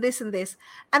and this and this and this.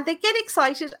 And they get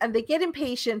excited and they get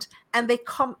impatient and they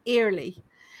come early.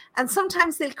 And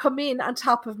sometimes they'll come in on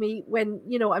top of me when,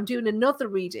 I'm doing another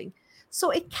reading. So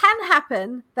it can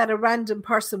happen that a random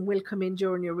person will come in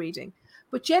during your reading.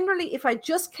 But generally, if I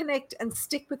just connect and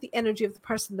stick with the energy of the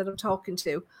person that I'm talking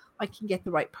to, I can get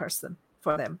the right person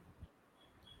for them.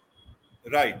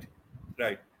 Right.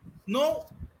 Now,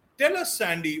 tell us,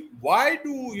 Sandy, why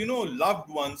do loved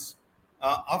ones,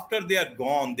 after they are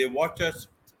gone, they watch us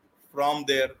from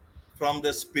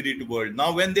the spirit world?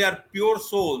 Now, when they are pure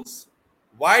souls,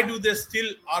 why do they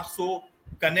still are so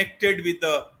connected with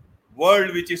the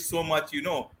world, which is so much,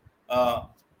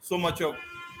 so much of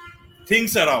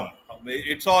things around?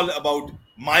 It's all about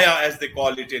Maya, as they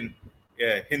call it in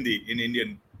Hindi, in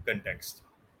Indian context.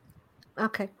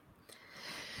 Okay.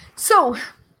 So,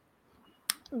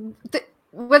 the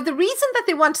reason that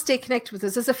they want to stay connected with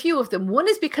us is a few of them. One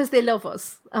is because they love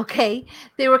us. Okay.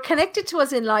 They were connected to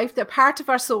us in life. They're part of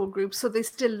our soul group, so they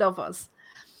still love us.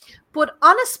 But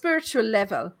on a spiritual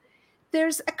level,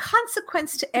 there's a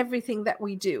consequence to everything that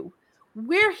we do.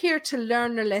 We're here to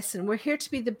learn a lesson. We're here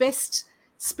to be the best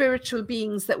spiritual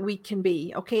beings that we can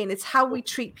be. Okay. And it's how we Okay.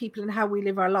 treat people and how we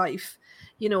live our life,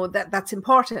 that's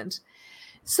important.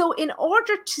 So, in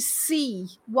order to see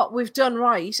what we've done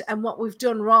right and what we've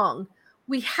done wrong,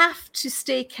 we have to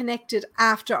stay connected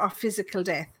after our physical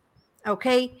death.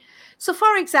 Okay. So,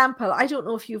 for example, I don't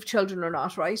know if you have children or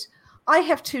not, right? I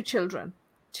have two children,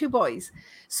 two boys.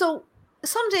 So,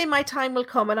 someday my time will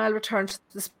come and I'll return to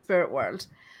the spirit world.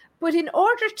 But in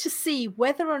order to see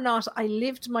whether or not I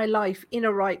lived my life in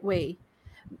a right way,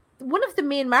 one of the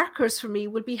main markers for me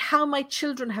will be how my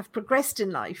children have progressed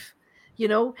in life.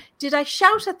 Did I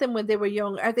shout at them when they were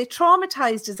young? Are they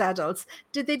traumatized as adults?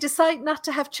 Did they decide not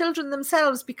to have children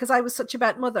themselves because I was such a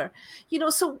bad mother?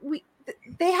 So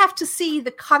they have to see the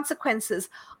consequences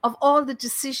of all the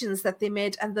decisions that they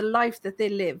made and the life that they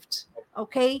lived.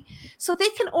 Okay. So they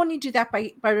can only do that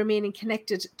by remaining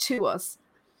connected to us.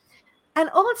 And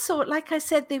also, like I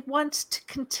said, they want to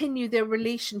continue their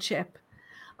relationship.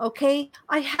 Okay.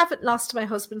 I haven't lost my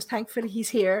husband. Thankfully, he's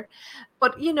here.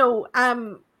 But,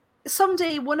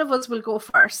 someday one of us will go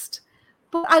first.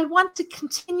 But I want to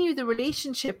continue the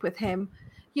relationship with him,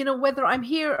 whether I'm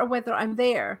here or whether I'm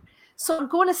there. So I'm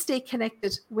going to stay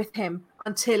connected with him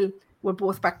until we're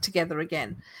both back together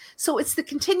again. So it's the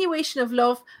continuation of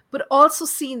love, but also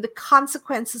seeing the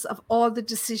consequences of all the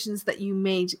decisions that you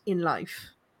made in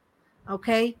life.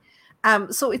 Okay.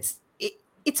 So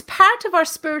it's part of our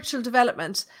spiritual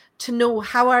development to know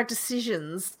how our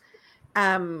decisions,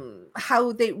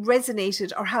 how they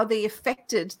resonated or how they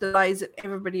affected the lives of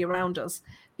everybody around us,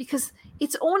 because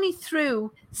it's only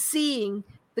through seeing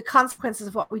the consequences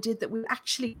of what we did that we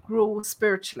actually grow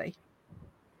spiritually.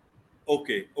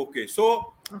 Okay, okay.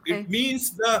 So it Okay.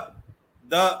 means the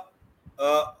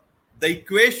uh, the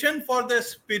equation for the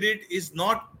spirit is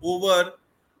not over.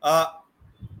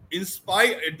 In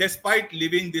spite, despite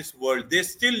living this world, they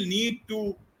still need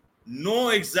to know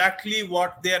exactly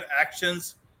what their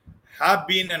actions have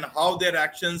been and how their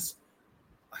actions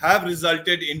have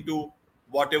resulted into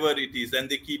whatever it is, and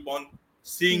they keep on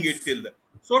seeing it Yes. till then.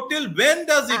 So till when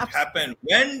does it Abs- happen?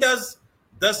 When does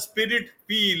the spirit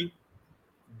feel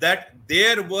that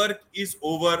their work is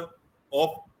over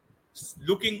of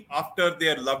looking after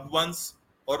their loved ones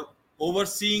or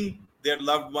overseeing their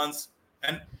loved ones,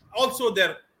 and also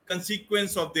their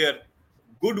consequence of their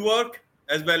good work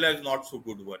as well as not so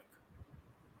good work?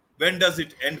 When does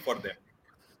it end for them?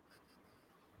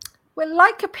 well,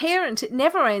 like a parent, it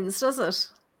never ends, does it?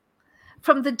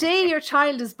 From the day your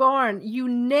child is born, you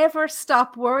never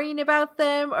stop worrying about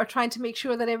them or trying to make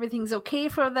sure that everything's okay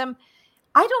for them.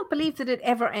 I don't believe that it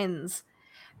ever ends,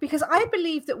 because I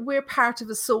believe that we're part of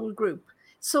a soul group.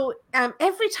 So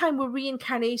every time we're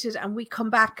reincarnated and we come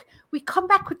back with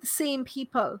the same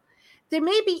people. They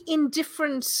may be in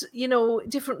different,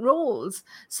 different roles.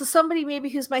 So somebody maybe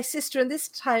who's my sister in this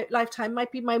lifetime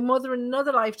might be my mother in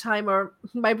another lifetime, or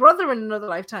my brother in another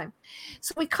lifetime.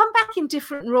 So we come back in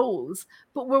different roles,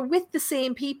 but we're with the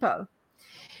same people.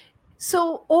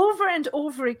 So over and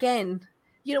over again,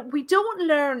 we don't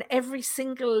learn every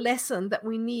single lesson that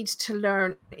we need to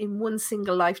learn in one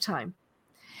single lifetime.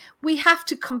 We have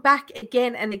to come back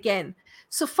again and again.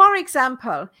 So, for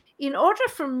example, in order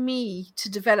for me to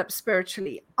develop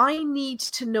spiritually, I need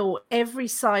to know every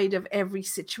side of every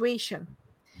situation.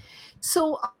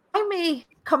 So, I may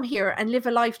come here and live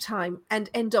a lifetime and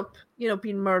end up,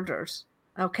 being murdered.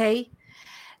 Okay.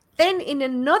 Then in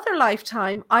another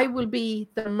lifetime, I will be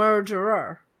the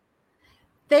murderer.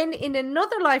 Then in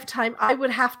another lifetime, I would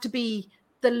have to be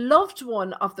the loved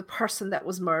one of the person that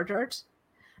was murdered.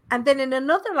 And then in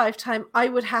another lifetime, I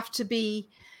would have to be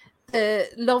the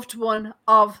loved one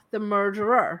of the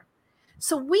murderer.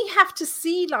 So we have to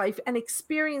see life and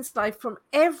experience life from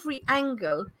every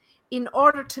angle in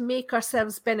order to make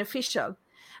ourselves beneficial.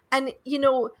 And,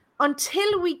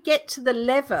 until we get to the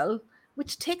level,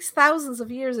 which takes thousands of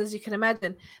years, as you can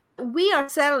imagine, we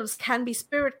ourselves can be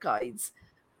spirit guides,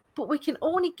 but we can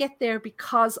only get there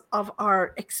because of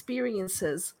our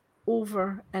experiences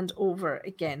over and over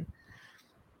again.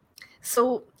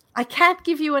 So I can't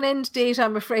give you an end date,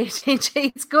 I'm afraid,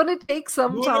 AJ. It's going to take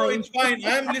some No, no, time. it's fine.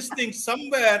 I am listening.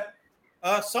 Somewhere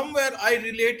I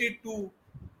related to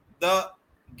the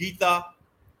Gita,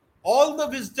 all the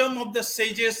wisdom of the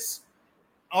sages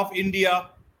of India,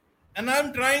 and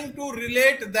I'm trying to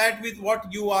relate that with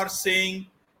what you are saying,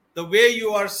 the way you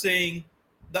are saying.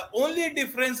 The only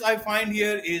difference I find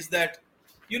here is that,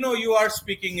 you are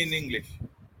speaking in English.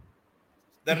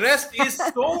 The rest is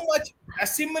so much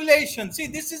assimilation. See,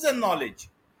 this is a knowledge,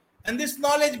 and this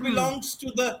knowledge Hmm. belongs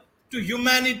to the to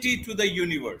humanity, to the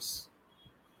universe.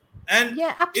 And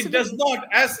Yeah, it does absolutely. not,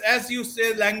 as you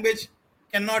say, language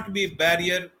cannot be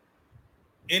barrier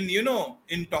in,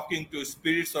 in talking to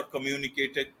spirits or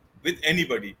communicating with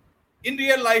anybody. In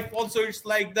real life also it's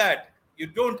like that. You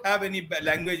don't have any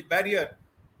language barrier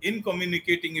in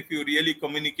communicating if you really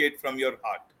communicate from your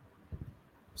heart.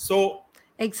 So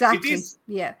it Exactly. is.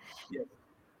 Yeah. Yes.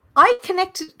 I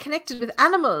connected with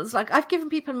animals. Like I've given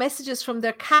people messages from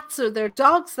their cats or their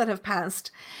dogs that have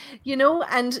passed,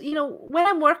 and when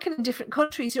I'm working in different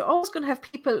countries, you're always going to have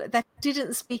people that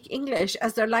didn't speak English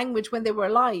as their language when they were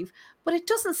alive, but it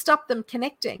doesn't stop them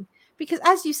connecting because,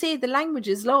 as you say, the language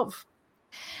is love.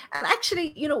 And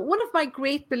actually, one of my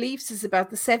great beliefs is about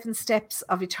the 7 steps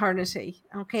of eternity.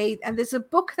 Okay. And there's a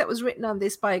book that was written on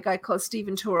this by a guy called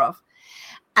Stephen Turoff.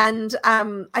 And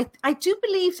I do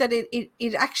believe that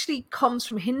it actually comes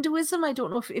from Hinduism. I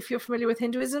don't know if you're familiar with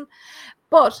Hinduism,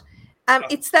 but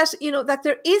it's that, that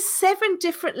there is 7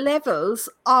 different levels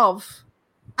of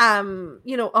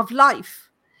life.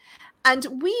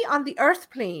 And we on the earth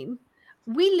plane,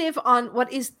 we live on what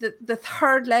is the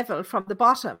third level from the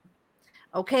bottom.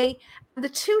 Okay. And the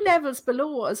 2 levels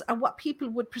below us are what people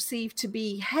would perceive to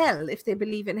be hell if they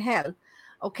believe in hell.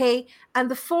 Okay. And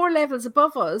the 4 levels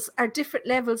above us are different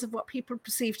levels of what people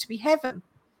perceive to be heaven.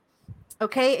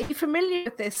 Okay. Are you familiar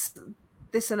with this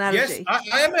Yes, analogy?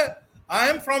 I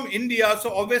am from India,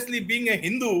 so obviously being a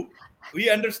Hindu, we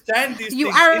understand these You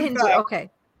things. are a In Hindu. fact, Okay.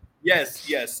 yes,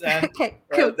 yes, and Okay,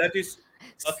 cool. that is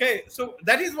okay. So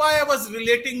that is why I was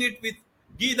relating it with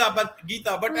Gita.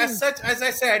 But as Mm, such, as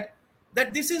I said,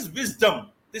 that this is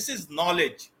wisdom, this is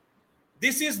knowledge,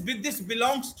 this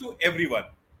belongs to everyone,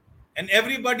 and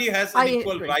everybody has I an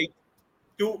equal agree. right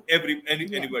to Yeah.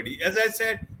 anybody. As I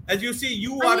said, as you see,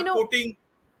 you And are quoting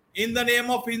in the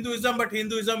name of Hinduism, but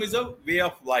Hinduism is a way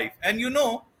of life. And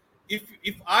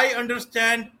if I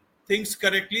understand things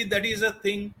correctly, that is a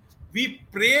thing we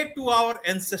pray to our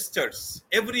ancestors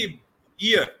every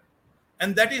year,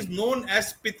 and that is known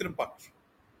as Pitru Paksh.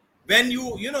 When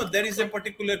there is a okay.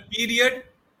 particular period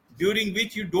during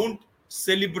which you don't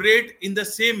celebrate in the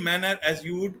same manner as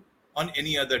you would on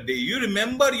any other day. You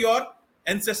remember your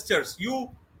ancestors, you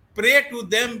pray to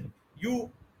them,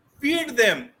 you feed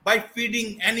them by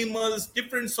feeding animals,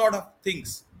 different sort of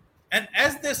things. And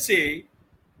as they say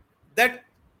that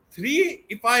three,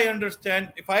 if I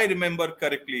understand, if I remember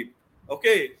correctly,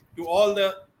 okay, to all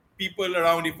the people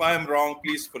around, if I am wrong,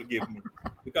 please forgive me,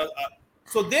 because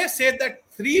so they say that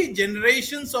 3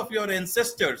 generations of your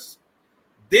ancestors,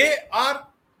 they are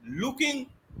looking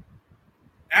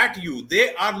at you,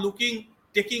 they are looking,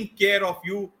 taking care of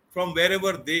you from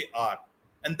wherever they are,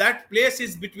 and that place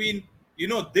is between,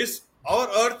 this our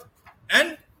earth,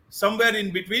 and somewhere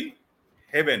in between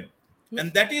heaven. Yeah.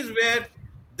 And that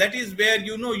is where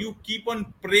you keep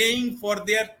on praying for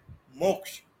their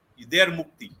moksha, their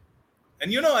mukti,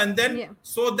 and then Yeah.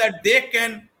 so that they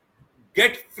can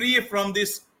get free from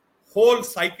this whole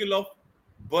cycle of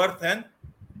birth and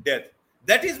death.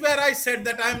 That is where I said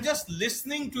that I'm just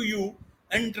listening to you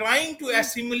and trying to Mm.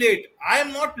 assimilate. I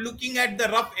am not looking at the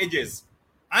rough edges.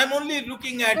 I'm only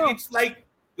looking at, Oh, it's like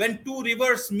when two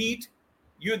rivers meet,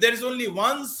 there is only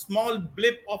one small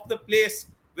blip of the place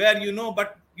where,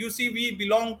 but you see, we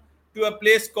belong to a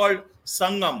place called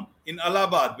Sangam in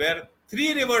Allahabad, where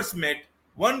 3 rivers met.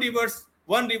 One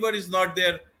river is not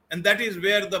there, and that is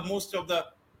where the most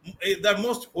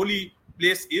holy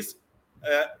place is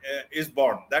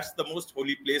born. That's the most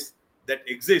holy place that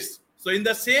exists. So in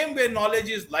the same way, knowledge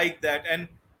is like that. And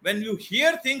when you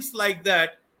hear things like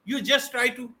that, you just try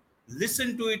to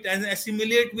listen to it and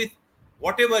assimilate with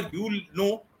whatever you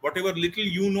know, whatever little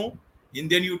you know, and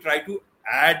then you try to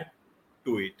add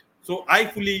to it. So I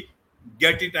fully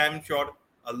get it. I'm sure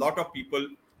a lot of people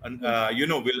yeah,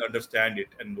 will understand it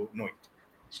and know it.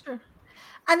 sure.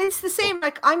 And it's the So same,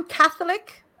 like I'm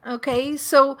Catholic, okay?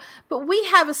 So, but we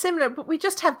have a similar, but we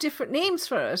just have different names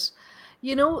for it,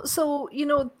 So,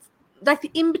 like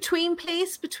the in between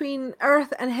place between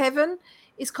earth and heaven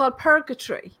is called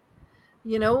purgatory,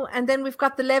 and then we've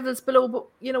got the levels below. But,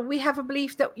 we have a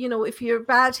belief that, if you're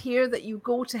bad here, that you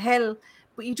go to hell,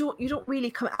 but you don't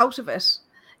really come out of it,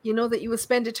 that you will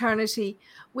spend eternity,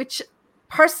 which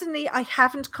personally I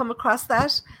haven't come across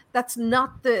that. That's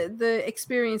not the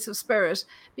experience of spirit,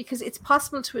 because it's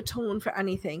possible to atone for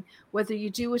anything, whether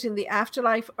you do it in the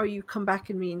afterlife or you come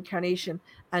back in reincarnation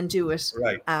and do it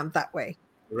right, that way.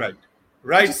 right,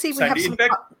 I just right, see we have Sandy. In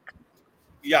fact,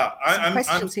 yeah, some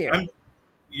questions here.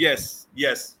 yes,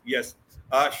 yes, yes,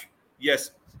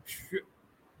 yes. Sh-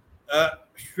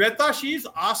 Shweta, she is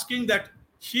asking that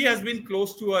she has been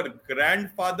close to her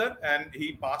grandfather and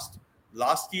he passed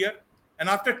last year. And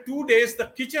after 2 days, the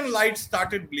kitchen lights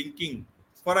started blinking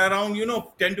for around,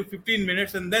 10 to 15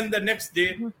 minutes. And then the next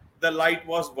day, Mhm. the light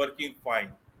was working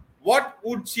fine. What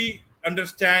would she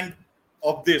understand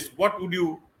of this? What would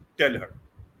you tell her?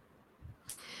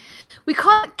 We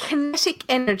call it kinetic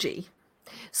energy.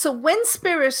 So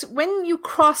when you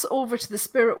cross over to the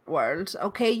spirit world,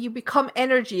 okay, you become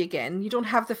energy again. You don't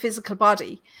have the physical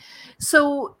body.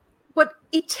 So, but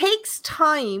it takes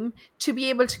time to be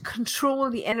able to control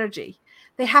the energy.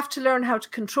 They have to learn how to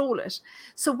control it.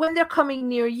 So when they're coming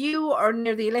near you or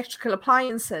near the electrical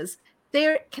appliances,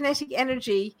 their kinetic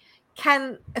energy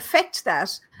can affect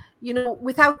that,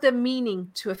 without them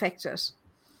meaning to affect it.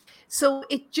 So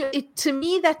it to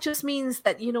me that just means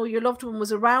that your loved one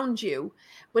was around you,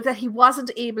 but that he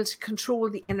wasn't able to control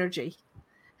the energy.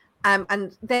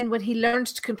 And then when he learned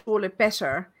to control it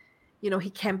better, he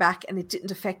came back and it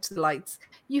didn't affect the lights.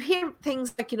 You hear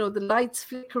things like, the lights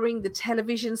flickering, the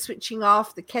television switching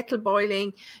off, the kettle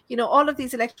boiling, all of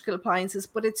these electrical appliances,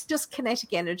 but it's just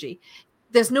kinetic energy.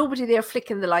 There's nobody there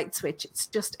flicking the light switch. It's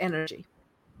just energy.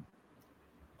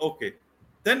 Okay.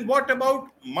 Then what about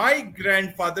my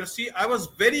grandfather? See, I was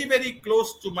very, very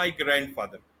close to my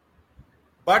grandfather,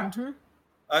 but Hmm.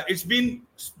 it's been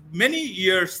many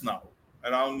years now,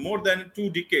 around more than 2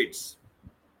 decades.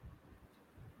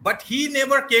 But he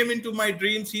never came into my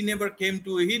dreams. He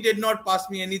did not pass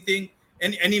me anything,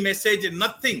 any message, and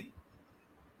nothing.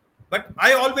 But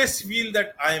I always feel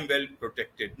that I am well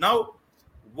protected. Now,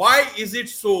 why is it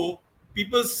so?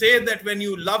 People say that when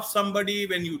you love somebody,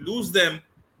 when you lose them,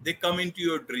 they come into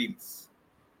your dreams.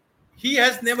 He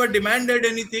has never demanded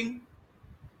anything,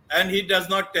 and he does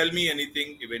not tell me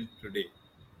anything even today.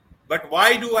 But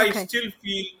why do I Okay. still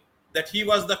feel that he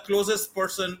was the closest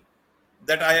person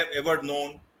that I have ever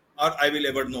known or I will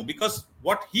ever know? Because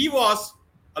what he was,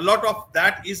 a lot of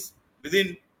that is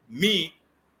within me,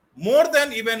 more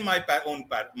than even my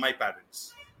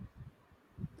parents.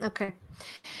 Okay.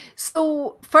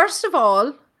 So, first of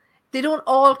all, they don't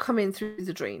all come in through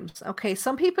the dreams. Okay.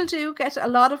 Some people do get a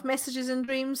lot of messages in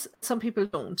dreams, some people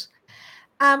don't.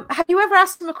 Have you ever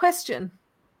asked them a question?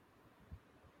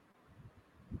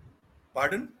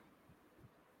 Pardon?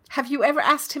 Have you ever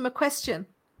asked him a question?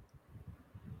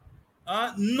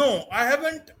 No, I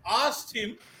haven't asked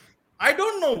him. I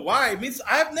don't know why. Means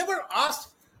I have never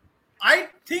asked. I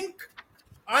think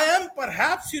I am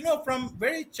perhaps, from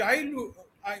very childhood,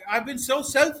 I've been so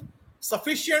self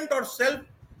sufficient or self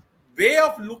way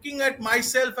of looking at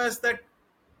myself as that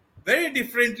very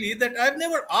differently that I've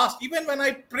never asked. Even when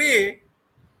I pray,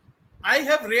 I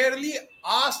have rarely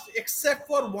asked except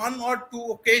for one or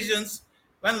two occasions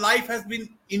when life has been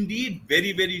indeed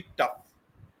very, very tough.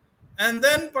 And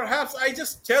then perhaps I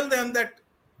just tell them that,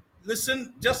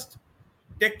 listen, just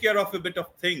take care of a bit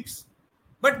of things.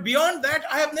 But beyond that,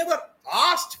 I have never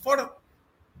asked for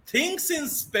things in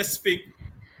specific,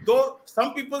 though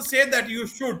some people say that you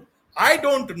should. I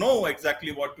don't know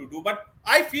exactly what to do, but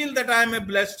I feel that I am a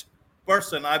blessed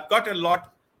person. I've got a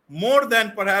lot more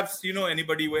than perhaps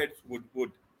anybody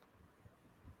would.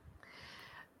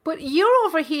 But you're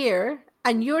over here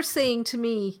and you're saying to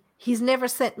me, he's never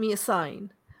sent me a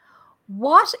sign.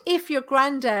 What if your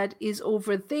granddad is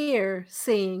over there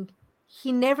saying,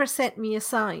 he never sent me a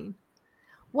sign?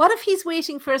 What if he's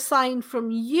waiting for a sign from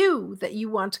you that you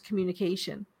want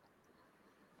communication?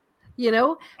 You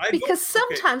know, I don't. because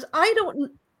Okay. sometimes I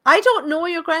don't know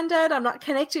your granddad, I'm not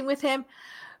connecting with him,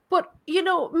 but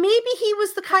maybe he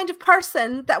was the kind of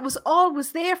person that was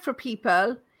always there for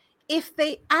people if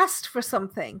they asked for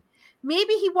something.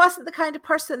 Maybe he wasn't the kind of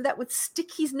person that would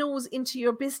stick his nose into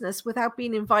your business without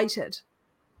being invited.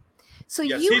 So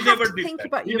Yes, you he have never to did think that.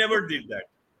 about He your never did that.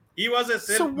 He was a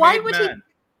so why self-made would he man.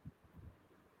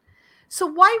 so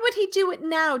why would he do it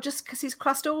now just because he's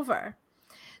crossed over?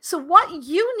 So what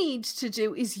you need to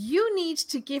do is you need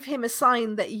to give him a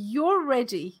sign that you're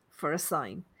ready for a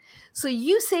sign. So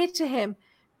you say to him,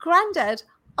 Granddad,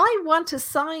 I want a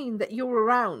sign that you're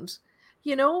around.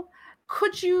 You know,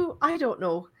 could you, I don't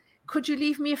know, could you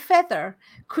leave me a feather?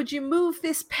 Could you move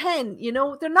this pen? They're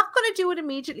not going to do it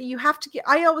immediately. You have to get,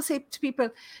 I always say to people,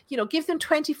 give them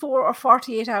 24 or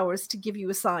 48 hours to give you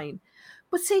a sign.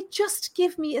 But say, just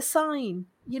give me a sign,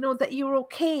 that you're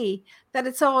okay, that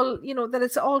it's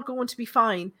all going to be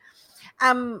fine.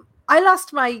 I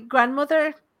lost my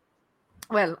grandmother.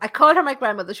 Well, I call her my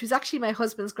grandmother. She was actually my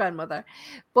husband's grandmother,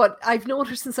 but I've known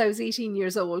her since I was 18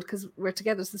 years old because we're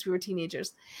together since we were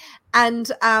teenagers.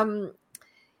 And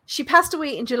she passed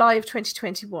away in July of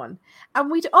 2021.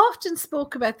 And we'd often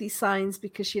spoke about these signs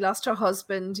because she lost her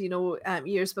husband,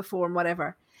 years before and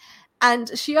whatever.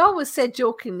 And she always said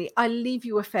jokingly, I'll leave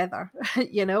you a feather,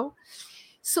 you know?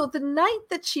 So the night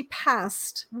that she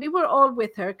passed, we were all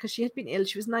with her because she had been ill.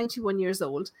 She was 91 years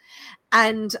old.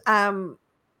 And,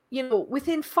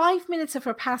 within 5 minutes of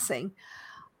her passing,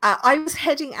 I was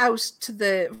heading out to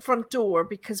the front door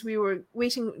because we were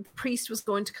waiting. The priest was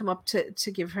going to come up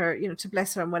to give her, to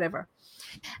bless her and whatever.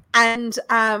 And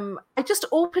I just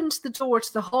opened the door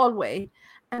to the hallway,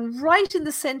 and right in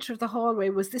the center of the hallway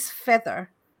was this feather.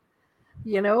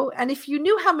 And if you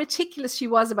knew how meticulous she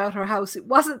was about her house, it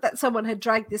wasn't that someone had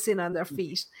dragged this in on their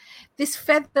feet. This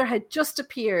feather had just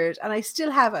appeared, and I still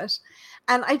have it.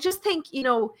 And I just think,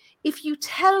 if you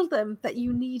tell them that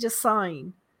you need a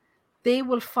sign, they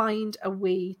will find a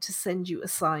way to send you a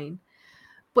sign.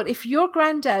 But if your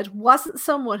granddad wasn't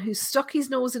someone who stuck his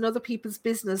nose in other people's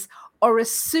business or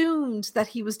assumed that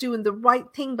he was doing the right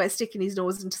thing by sticking his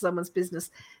nose into someone's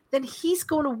business, then he's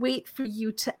going to wait for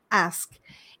you to ask.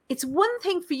 It's one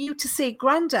thing for you to say,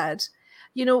 Granddad,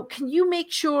 can you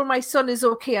make sure my son is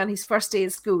okay on his first day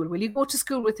of school? Will you go to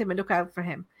school with him and look out for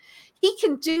him? He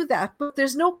can do that, but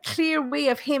there's no clear way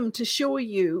of for him to show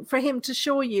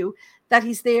you that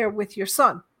he's there with your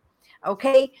son.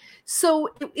 Okay, so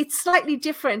it's slightly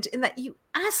different in that you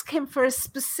ask him for a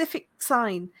specific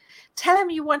sign. Tell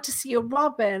him you want to see a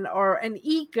robin or an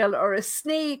eagle or a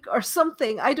snake or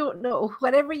something, I don't know,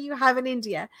 whatever you have in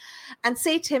India, and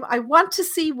say to him, I want to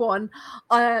see one,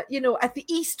 at the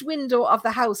east window of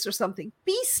the house or something.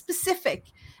 Be specific,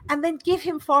 and then give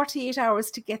him 48 hours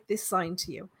to get this sign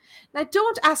to you. Now,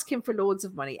 don't ask him for loads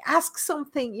of money. Ask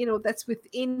something, that's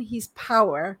within his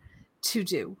power to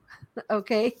do.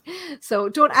 Okay, so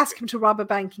don't ask him to rob a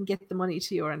bank and get the money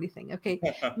to you or anything. Okay,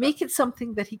 make it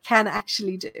something that he can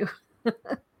actually do.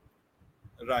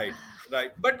 Right,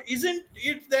 right. But isn't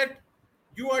it that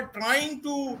you are trying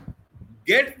to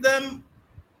get them,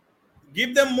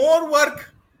 give them more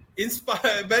work,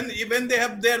 inspire when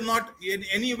they're not in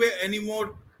any way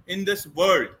anymore in this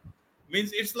world?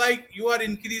 Means it's like you are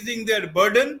increasing their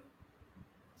burden.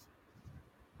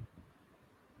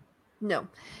 No,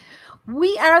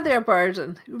 we are their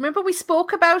burden. Remember, we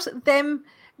spoke about them,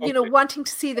 Okay, wanting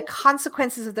to see the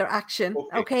consequences of their action.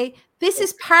 okay, Okay, this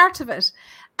is okay. part of it.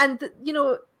 And,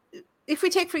 if we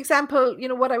take, for example,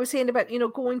 what I was saying about,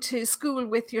 going to school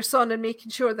with your son and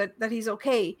making sure that he's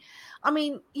okay. I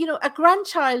mean, a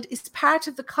grandchild is part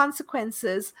of the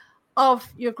consequences of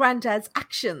your granddad's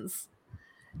actions,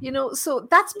 so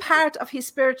that's part of his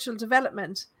spiritual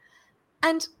development.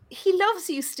 And he loves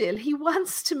you still. He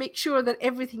wants to make sure that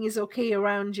everything is okay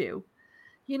around you.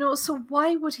 So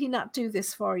why would he not do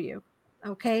this for you?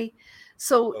 Okay.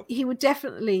 So Okay. he would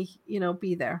definitely,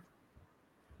 be there.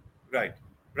 Right,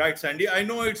 right, Sandy. I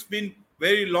know it's been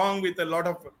very long with a lot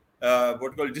of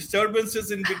what called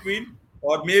disturbances in between,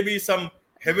 or maybe some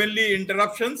heavenly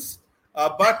interruptions,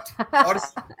 but or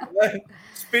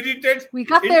spirited We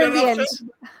got there in the end. interruptions.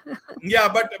 Yeah,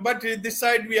 but this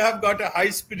side we have got a high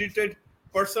spirited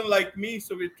person like me,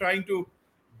 so we're trying to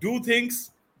do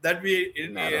things that we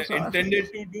Not at all.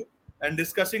 intended to do, and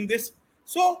discussing this.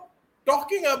 So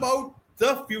talking about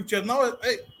the future now,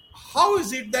 how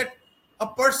is it that a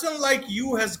person like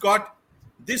you has got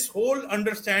this whole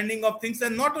understanding of things,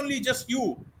 and not only just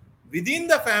you, within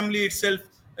the family itself,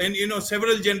 and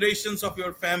several generations of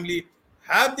your family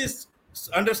have this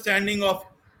understanding of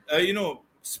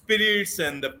spirits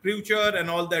and the future and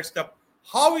all that stuff.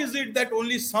 How is it that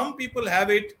only some people have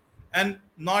it and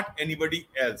not anybody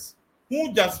else?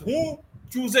 Who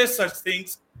chooses such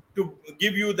things to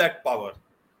give you that power?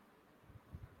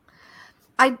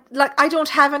 I don't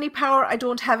have any power. I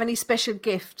don't have any special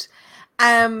gift.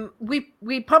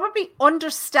 We probably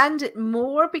understand it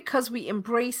more because we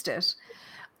embraced it.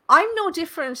 I'm no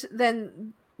different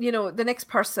than the next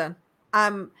person.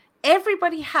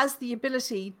 Everybody has the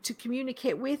ability to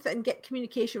communicate with and get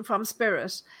communication from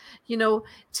spirit,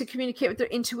 to communicate with their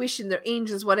intuition, their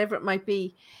angels, whatever it might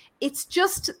be. It's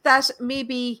just that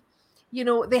maybe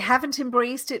they haven't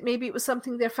embraced it. Maybe it was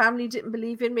something their family didn't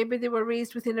believe in. Maybe they were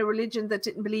raised within a religion that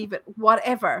didn't believe it,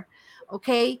 whatever.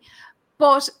 Okay.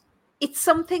 But it's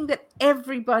something that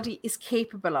everybody is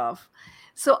capable of.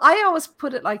 So I always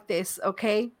put it like this.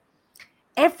 Okay.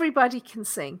 Everybody can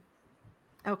sing.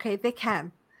 Okay. They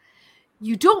can.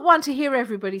 You don't want to hear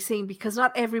everybody sing because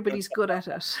not everybody's good at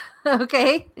it.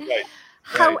 Okay. Right, right, right.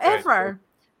 However,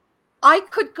 I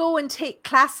could go and take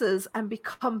classes and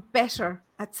become better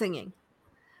at singing.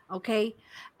 Okay.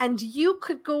 And you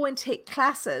could go and take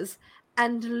classes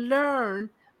and learn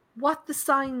what the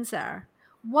signs are,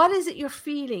 What is it you're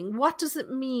feeling? What does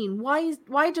it mean?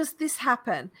 Why does this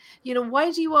happen?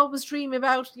 Why do you always dream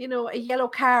about, a yellow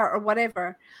car or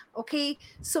whatever? Okay.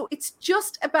 So it's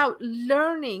just about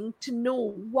learning to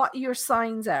know what your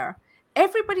signs are.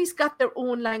 Everybody's got their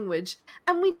own language.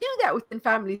 And we do that within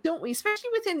families, don't we? Especially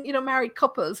within, married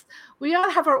couples. We all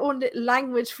have our own little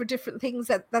language for different things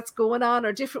that's going on,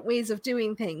 or different ways of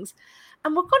doing things.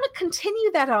 And we're going to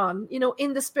continue that on,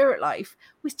 in the spirit life.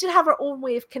 We still have our own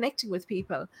way of connecting with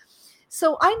people.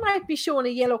 So I might be shown a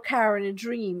yellow car in a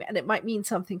dream and it might mean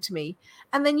something to me.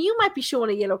 And then you might be shown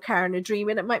a yellow car in a dream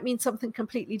and it might mean something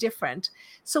completely different.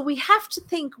 So we have to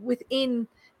think within,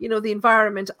 the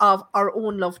environment of our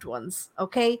own loved ones.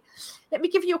 Okay. Let me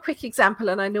give you a quick example.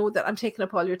 And I know that I'm taking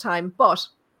up all your time, but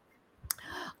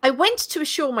I went to a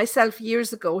show myself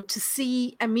years ago to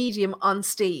see a medium on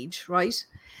stage, right?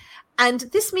 And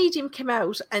this medium came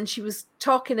out and she was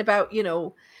talking about,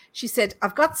 she said,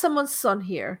 I've got someone's son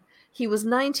here. He was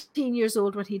 19 years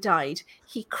old when he died.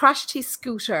 He crashed his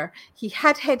scooter. He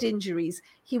had head injuries.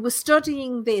 He was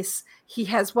studying this. He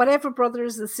has whatever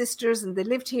brothers and sisters, and they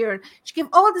lived here. And she gave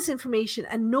all this information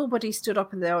and nobody stood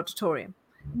up in the auditorium.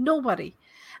 Nobody.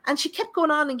 And she kept going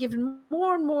on and giving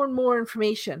more and more and more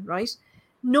information, right?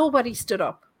 Nobody stood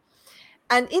up.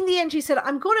 And in the end, she said,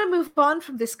 I'm going to move on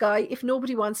from this guy if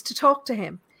nobody wants to talk to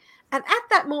him. And at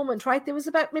that moment, right, there was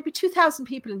about maybe 2,000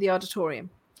 people in the auditorium.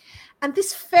 And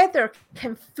this feather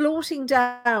came floating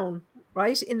down,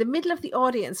 right, in the middle of the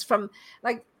audience from,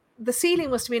 like, the ceiling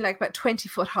must have been like about 20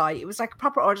 foot high. It was like a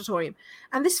proper auditorium.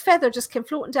 And this feather just came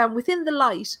floating down within the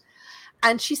light.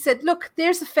 And she said, look,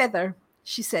 there's a feather.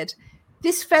 She said,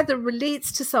 this feather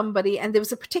relates to somebody. And there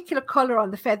was a particular color on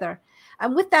the feather.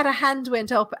 And with that, a hand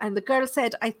went up and the girl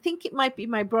said, I think it might be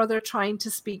my brother trying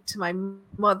to speak to my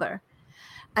mother.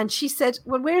 And she said,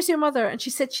 well, where's your mother? And she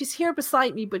said, she's here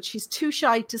beside me, but she's too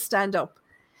shy to stand up.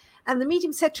 And the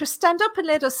medium said to her, stand up and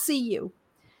let us see you.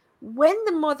 When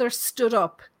the mother stood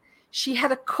up, she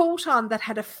had a coat on that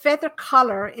had a feather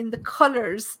collar in the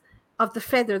colors of the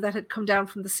feather that had come down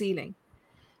from the ceiling.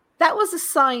 That was a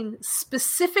sign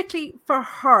specifically for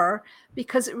her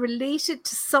because it related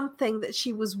to something that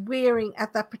she was wearing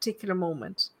at that particular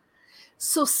moment.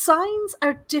 So signs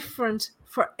are different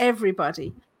for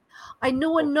everybody. I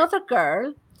know another Okay.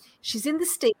 girl, she's in the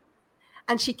States,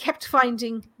 and she kept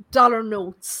finding dollar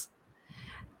notes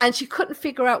and she couldn't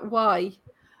figure out why.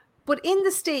 But in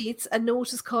the States, a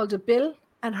note is called a bill,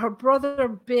 and her brother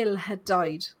Bill had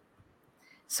died.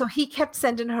 So he kept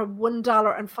sending her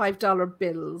 $1 and $5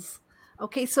 bills.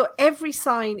 Okay, so every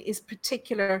sign is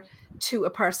particular to a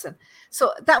person.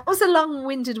 So that was a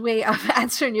long-winded way of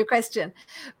answering your question.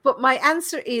 But my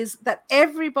answer is that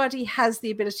everybody has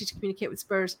the ability to communicate with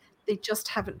spirits. They just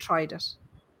haven't tried it.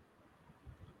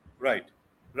 Right,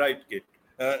 right, Kate.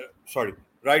 Sorry,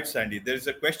 right, Sandy. There is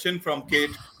a question from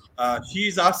Kate. She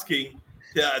is asking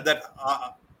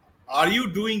that are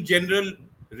you doing general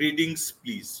readings,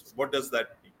 please? What does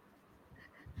that mean?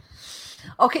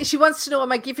 Okay, she wants to know,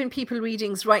 am I giving people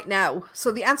readings right now?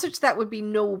 So the answer to that would be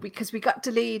no, because we got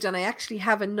delayed and I actually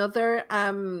have another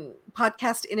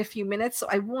podcast in a few minutes, so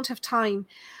I won't have time.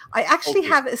 I actually Okay,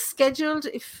 have a scheduled,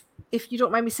 if you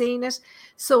don't mind me saying it.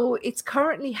 So it's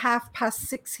currently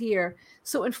 6:30 here.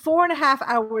 So in 4.5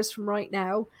 hours from right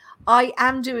now, I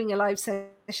am doing a live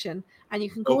session, and you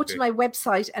can go to my okay.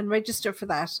 website and register for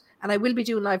that. And I will be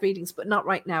doing live readings, but not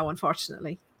right now,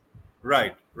 unfortunately.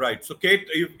 Right, right. So, Kate,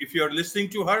 if you're listening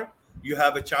to her, you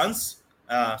have a chance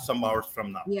some hours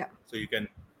from now. Yeah, So you can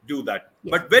do that.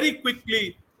 yeah, But very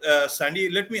quickly, Sandy,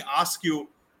 let me ask you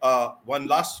one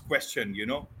last question.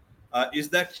 Is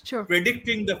that sure.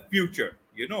 predicting the future?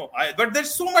 But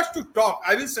there's so much to talk.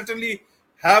 I will certainly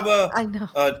have I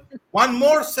know. one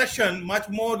more session, much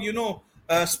more,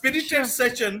 spirited Sure.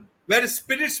 session where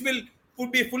spirits will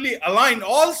be fully aligned.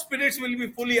 All spirits will be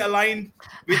fully aligned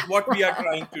with what we are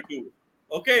trying to do.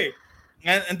 Okay.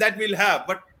 And that we'll have.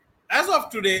 But as of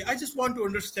today, I just want to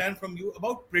understand from you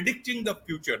about predicting the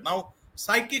future. Now,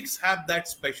 psychics have that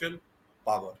special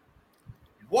power.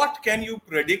 What can you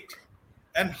predict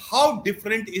and how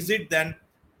different is it than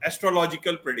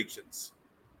astrological predictions?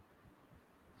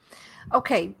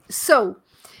 Okay, so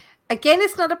again,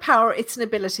 it's not a power, it's an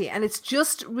ability, and it's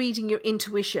just reading your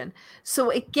intuition.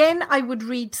 So again, I would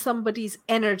read somebody's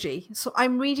energy. So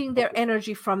I'm reading their Okay.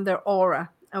 energy from their aura.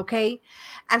 Okay.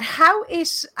 And how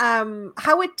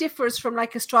it differs from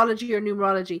like astrology or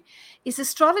numerology is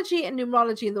astrology and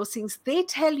numerology and those things, they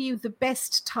tell you the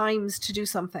best times to do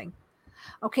something.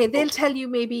 Okay, they'll Okay. tell you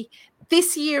maybe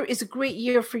this year is a great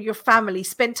year for your family.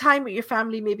 Spend time with your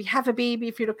family, maybe have a baby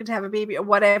if you're looking to have a baby or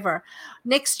whatever.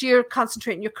 Next year,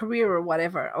 concentrate on your career or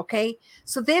whatever. Okay.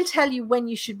 So they'll tell you when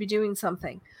you should be doing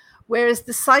something. Whereas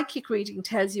the psychic reading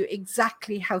tells you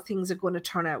exactly how things are going to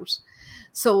turn out.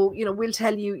 So, we'll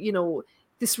tell you,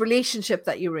 this relationship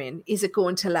that you're in, is it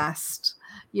going to last?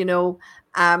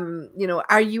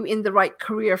 Are you in the right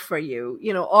career for you?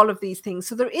 All of these things.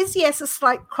 So there is, yes, a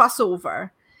slight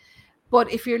crossover. But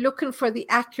if you're looking for the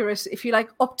accurate, if you like,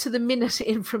 up to the minute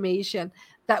information,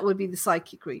 that would be the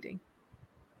psychic reading.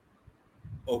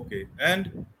 Okay.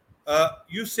 And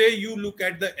you say you look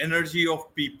at the energy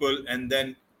of people and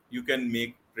then you can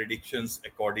make predictions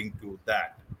according to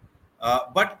that.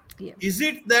 But Yeah. is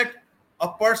it that a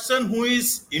person who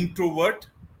is introvert,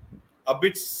 a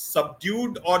bit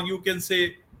subdued, or you can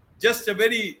say just a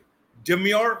very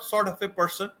demure sort of a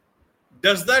person,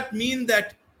 does that mean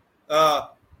that uh,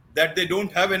 that they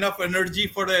don't have enough energy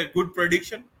for a good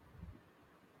prediction?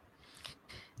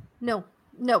 No,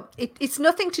 no, it's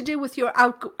nothing to do with your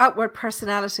outward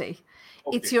personality.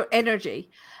 It's Okay. your energy.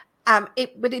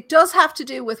 But it does have to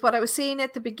do with what I was saying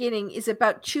at the beginning, is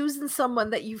about choosing someone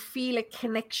that you feel a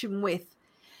connection with.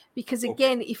 Because Okay.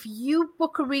 again, if you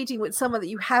book a reading with someone that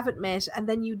you haven't met and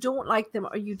then you don't like them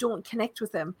or you don't connect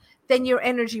with them, then your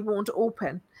energy won't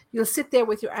open. You'll sit there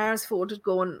with your arms folded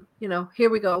going, here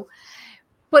we go.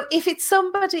 But if it's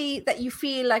somebody that you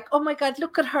feel like, oh my God,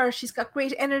 look at her, she's got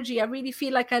great energy, I really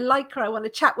feel like I like her, I want to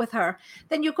chat with her,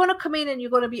 then you're going to come in and you're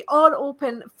going to be all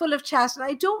open, full of chat. And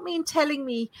I don't mean telling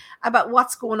me about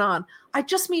what's going on. I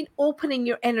just mean opening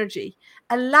your energy,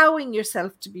 allowing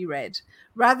yourself to be read,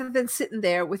 rather than sitting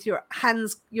there with your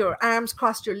arms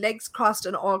crossed, your legs crossed,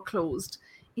 and all closed.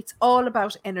 It's all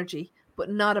about energy, but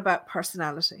not about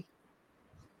personality.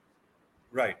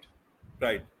 Right.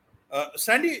 Right.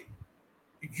 Sandy,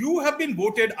 you have been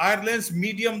voted Ireland's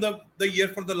medium the year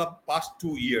for the past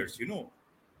 2 years.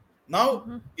 Now,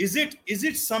 Mhm. is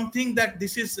it something that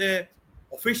this is a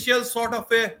official sort of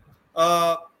a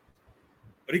uh,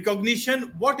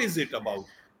 recognition? What is it about?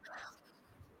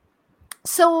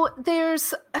 So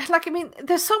there's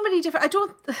there's so many different, I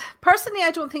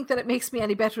don't think that it makes me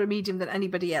any better a medium than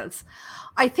anybody else.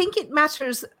 I think it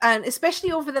matters, and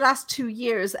especially over the last 2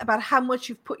 years, about how much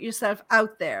you've put yourself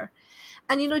out there.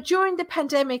 And during the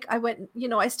pandemic, I went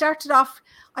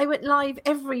live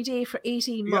every day for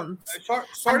 18 Yeah, months. And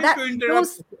sorry that to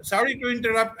interrupt. those Sorry to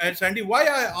interrupt, Sandy. Why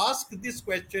I ask this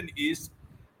question is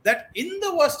that in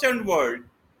the Western world,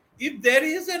 if there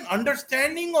is an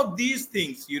understanding of these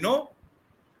things,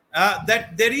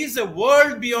 that there is a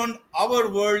world beyond our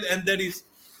world, and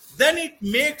then it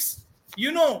makes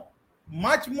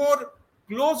much more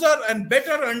closer and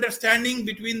better understanding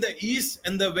between the East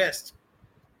and the West.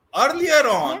 Earlier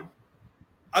Yeah, on,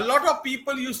 a lot of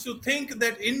people used to think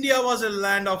that India was a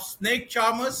land of snake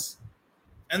charmers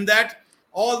and that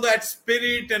all that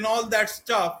spirit and all that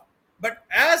stuff. But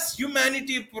as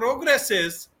humanity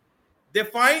progresses, they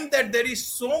find that there is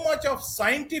so much of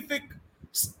scientific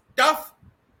stuff.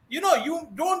 You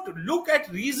don't look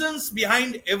at reasons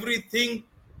behind everything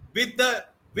with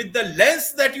the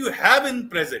lens that you have in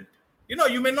present.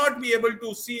 You may not be able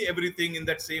to see everything in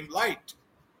that same light,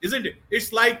 isn't it?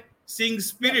 It's like seeing yeah,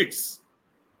 spirits.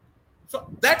 So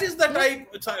that is the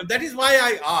yeah. type. That is why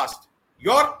I asked.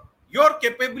 Your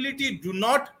capability do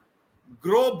not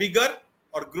grow bigger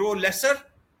or grow lesser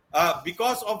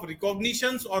because of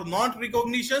recognitions or not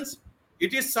recognitions.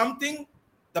 It is something.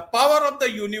 The power of the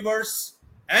universe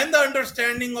and the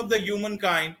understanding of the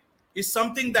humankind is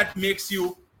something that makes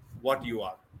you what you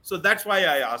are. So that's why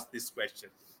I asked this question.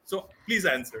 So please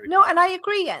answer it. No, and I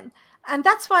agree. And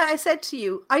that's why I said to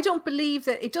you, I don't believe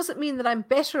that. It doesn't mean that I'm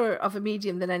better of a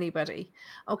medium than anybody.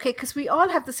 Okay, because we all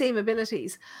have the same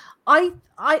abilities. I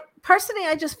personally,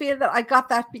 I just feel that I got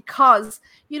that because,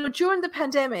 during the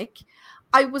pandemic,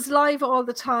 I was live all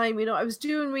the time. I was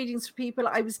doing readings for people.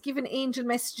 I was giving angel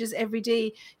messages every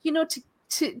day,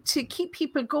 to keep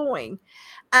people going.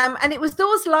 And it was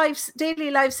those daily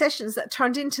live sessions that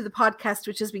turned into the podcast,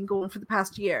 which has been going for the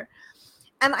past year.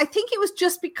 And I think it was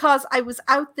just because I was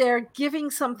out there giving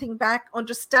something back,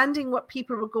 understanding what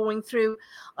people were going through.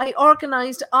 I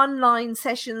organized online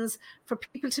sessions for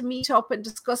people to meet up and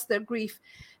discuss their grief.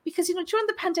 Because, during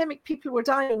the pandemic, people were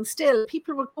dying still.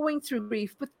 People were going through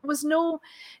grief, but there was no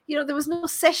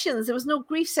sessions. There was no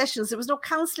grief sessions. There was no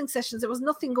counseling sessions. There was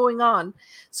nothing going on.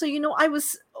 So, I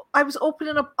was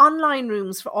opening up online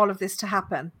rooms for all of this to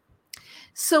happen.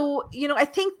 So, I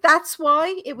think that's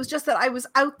why it was just that I was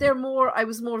out there more. I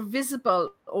was more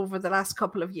visible over the last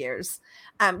couple of years,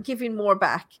 giving more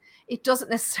back. It doesn't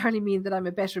necessarily mean that I'm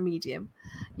a better medium.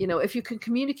 If you can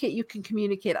communicate, you can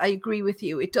communicate. I agree with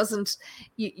you. It doesn't,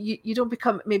 you don't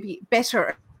become maybe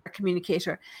better a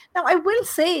communicator. Now, I will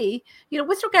say,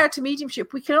 with regard to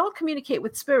mediumship, we can all communicate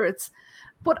with spirits,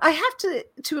 but I have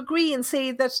to agree and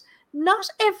say that not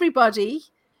everybody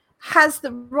has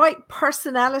the right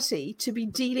personality to be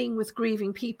dealing with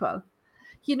grieving people.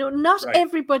 Not Right,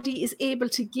 everybody is able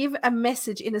to give a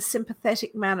message in a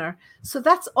sympathetic manner. So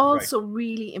that's right, also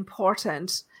really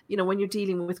important, when you're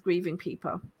dealing with grieving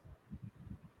people.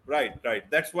 right.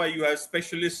 That's why you have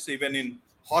specialists even in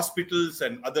hospitals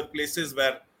and other places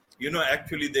where,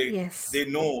 actually they Yes,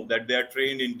 know that they are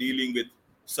trained in dealing with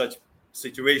such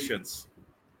situations.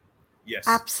 Yes, yes.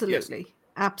 absolutely.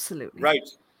 Absolutely. Right,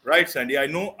 right, Sandy. I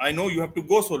know you have to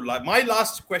go. So my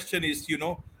last question is,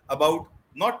 about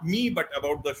not me, but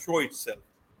about the show itself.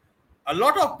 A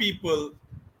lot of people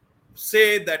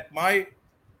say that my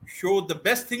show, the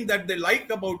best thing that they like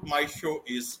about my show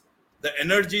is the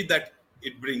energy that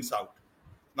it brings out.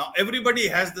 Now, everybody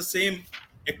has the same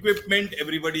equipment,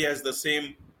 everybody has the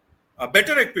same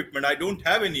better equipment. I don't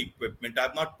have any equipment.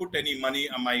 I've not put any money.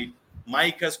 My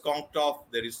mic has conked off.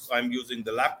 I'm using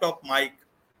the laptop mic.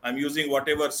 I'm using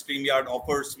whatever StreamYard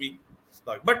offers me.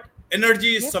 But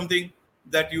energy is Yep. something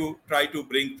that you try to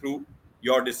bring through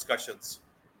your discussions.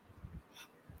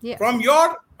 Yep. From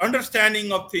your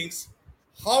understanding of things,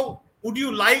 how would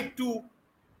you like to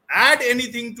add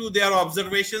anything to their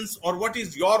observations, or what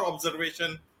is your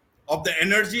observation of the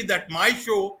energy that my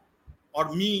show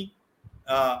or me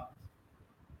uh,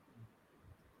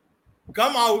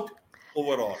 come out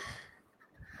overall?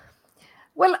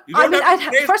 Well, You I don't mean, have to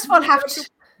praise. first of all have to.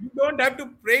 You don't have to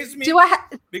praise Do me I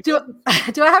do because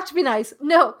do I have to be nice?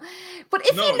 No, but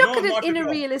if no, you look no, at it not in at a all,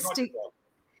 not realistic, at all.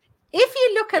 if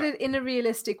you look at Yeah, it in a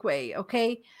realistic way,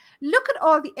 okay, look at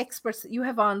all the experts that you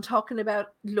have on talking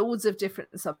about loads of different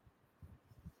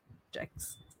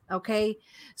subjects. Okay,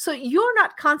 so you're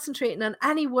not concentrating on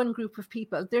any one group of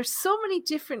people. There's so many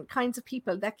different kinds of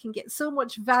people that can get so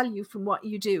much value from what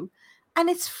you do, and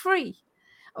it's free.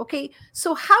 Okay,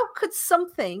 so how could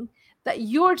something that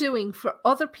you're doing for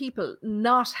other people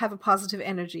not have a positive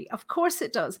energy? Of course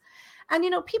it does. And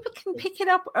people can pick it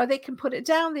up or they can put it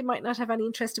down. They might not have any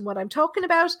interest in what I'm talking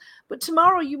about, but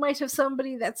tomorrow you might have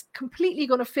somebody that's completely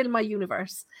going to fill my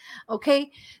universe.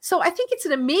 Okay, so I think it's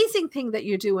an amazing thing that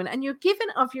you're doing, and you're giving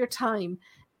of your time.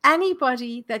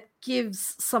 Anybody that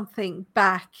gives something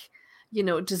back,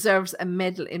 deserves a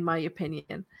medal, in my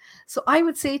opinion. So I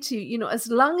would say to you, as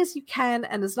long as you can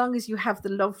and as long as you have the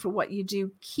love for what you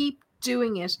do, keep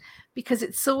doing it, because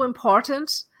it's so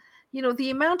important. The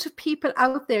amount of people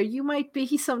out there, you might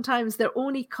be sometimes their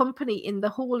only company in the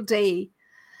whole day.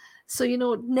 So,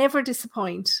 never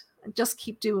disappoint and just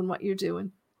keep doing what you're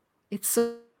doing. It's so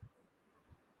important.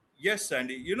 yes,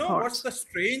 Sandy. What's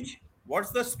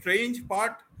the strange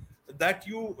part that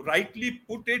you rightly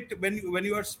put it when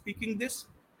you are speaking this?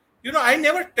 I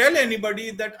never tell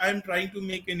anybody that I'm trying to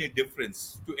make any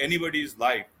difference to anybody's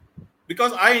life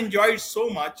because I enjoy it so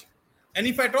much. And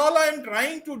if at all I'm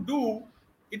trying to do,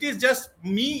 it is just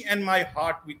me and my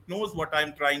heart which knows what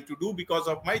I'm trying to do because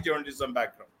of my journalism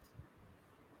background.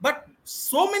 But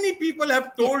so many people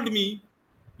have Yeah. told me,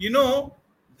 you know,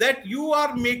 that you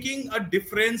are making a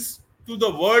difference to the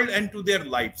world and to their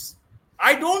lives.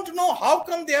 I don't know how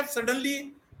come they have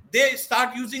suddenly they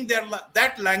start using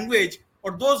that language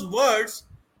or those words,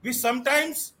 which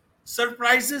sometimes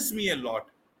surprises me a lot.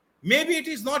 Maybe it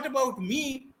is not about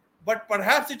me, but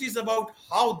perhaps it is about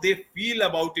how they feel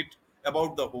about it,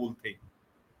 about the whole thing,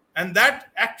 and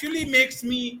that actually makes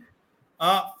me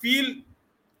feel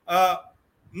uh,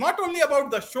 not only about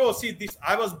the show. See, this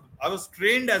I was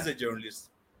trained as a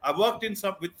journalist. I worked in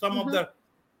some with some of Hmm. the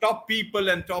top people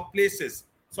and top places,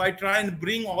 so I try and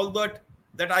bring all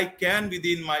that I can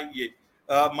within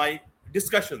my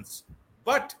discussions.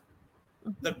 But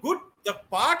the Hmm. good the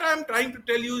part I'm trying to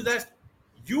tell you is that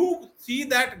you see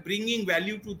that bringing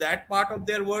value to that part of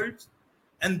their worlds,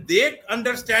 and they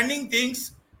understanding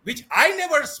things which I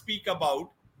never speak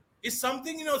about, is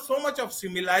something, so much of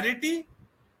similarity.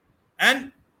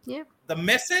 And Yeah. the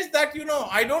message that,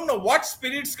 I don't know what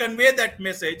spirits convey that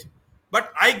message,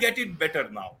 but I get it better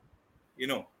now. you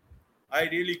know I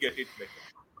really get it better.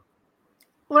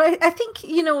 Well, I think,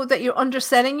 that you're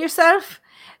underselling yourself,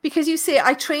 because you say,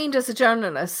 I trained as a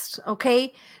journalist.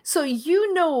 Okay. So,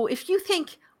 if you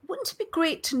think, wouldn't it be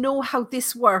great to know how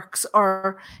this works,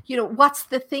 or, what's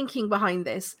the thinking behind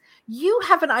this? You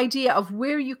have an idea of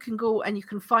where you can go and you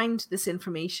can find this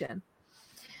information.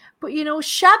 But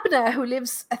Shabna, who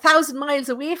lives 1,000 miles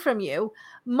away from you,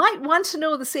 might want to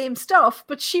know the same stuff,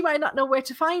 but she might not know where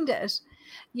to find it.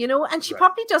 And she Right.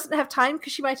 probably doesn't have time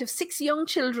because she might have 6 young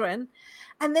children.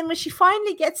 And then when she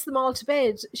finally gets them all to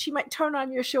bed, she might turn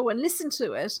on your show and listen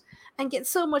to it and get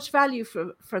so much value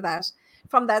for that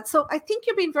from that. So I think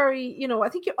you're being I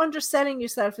think you're underselling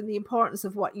yourself in the importance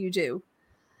of what you do.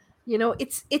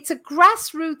 It's a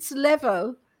grassroots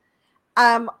level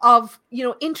of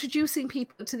introducing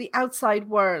people to the outside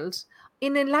world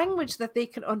in a language that they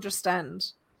can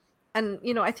understand. And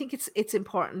I think it's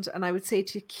important, and I would say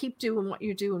to keep doing what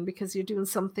you're doing because you're doing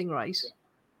something right.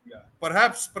 Yeah.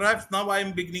 Perhaps now I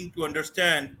am beginning to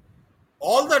understand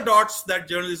all the dots that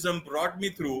journalism brought me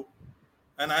through,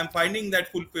 and I'm finding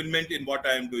that fulfillment in what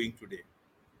I am doing today.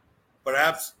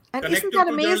 Perhaps And isn't connected that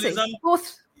to amazing? journalism.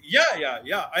 Both.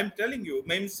 Yeah. I'm telling you,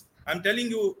 means I'm telling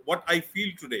you what I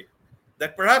feel today.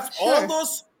 That perhaps all Sure.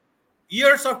 those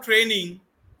years of training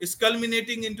is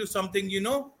culminating into something,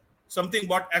 something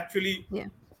what actually Yeah.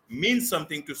 means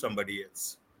something to somebody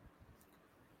else.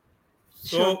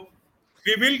 Sure. So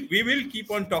we will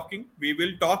keep on talking. We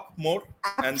will talk more,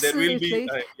 and there will be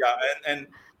Absolutely.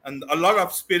 and a lot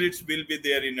of spirits will be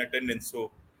there in attendance.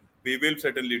 So we will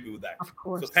certainly do that. Of So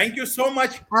course. thank you so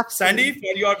much, Sandy, Absolutely.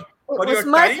 for your It for was your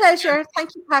my time, and pleasure.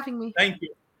 Thank you for having me. thank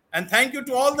you, and thank you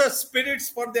to all the spirits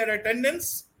for their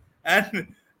attendance.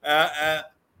 And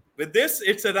with this,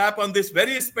 it's a wrap on this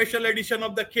very special edition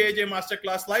of the KJ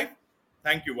Masterclass Live.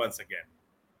 Thank you once again.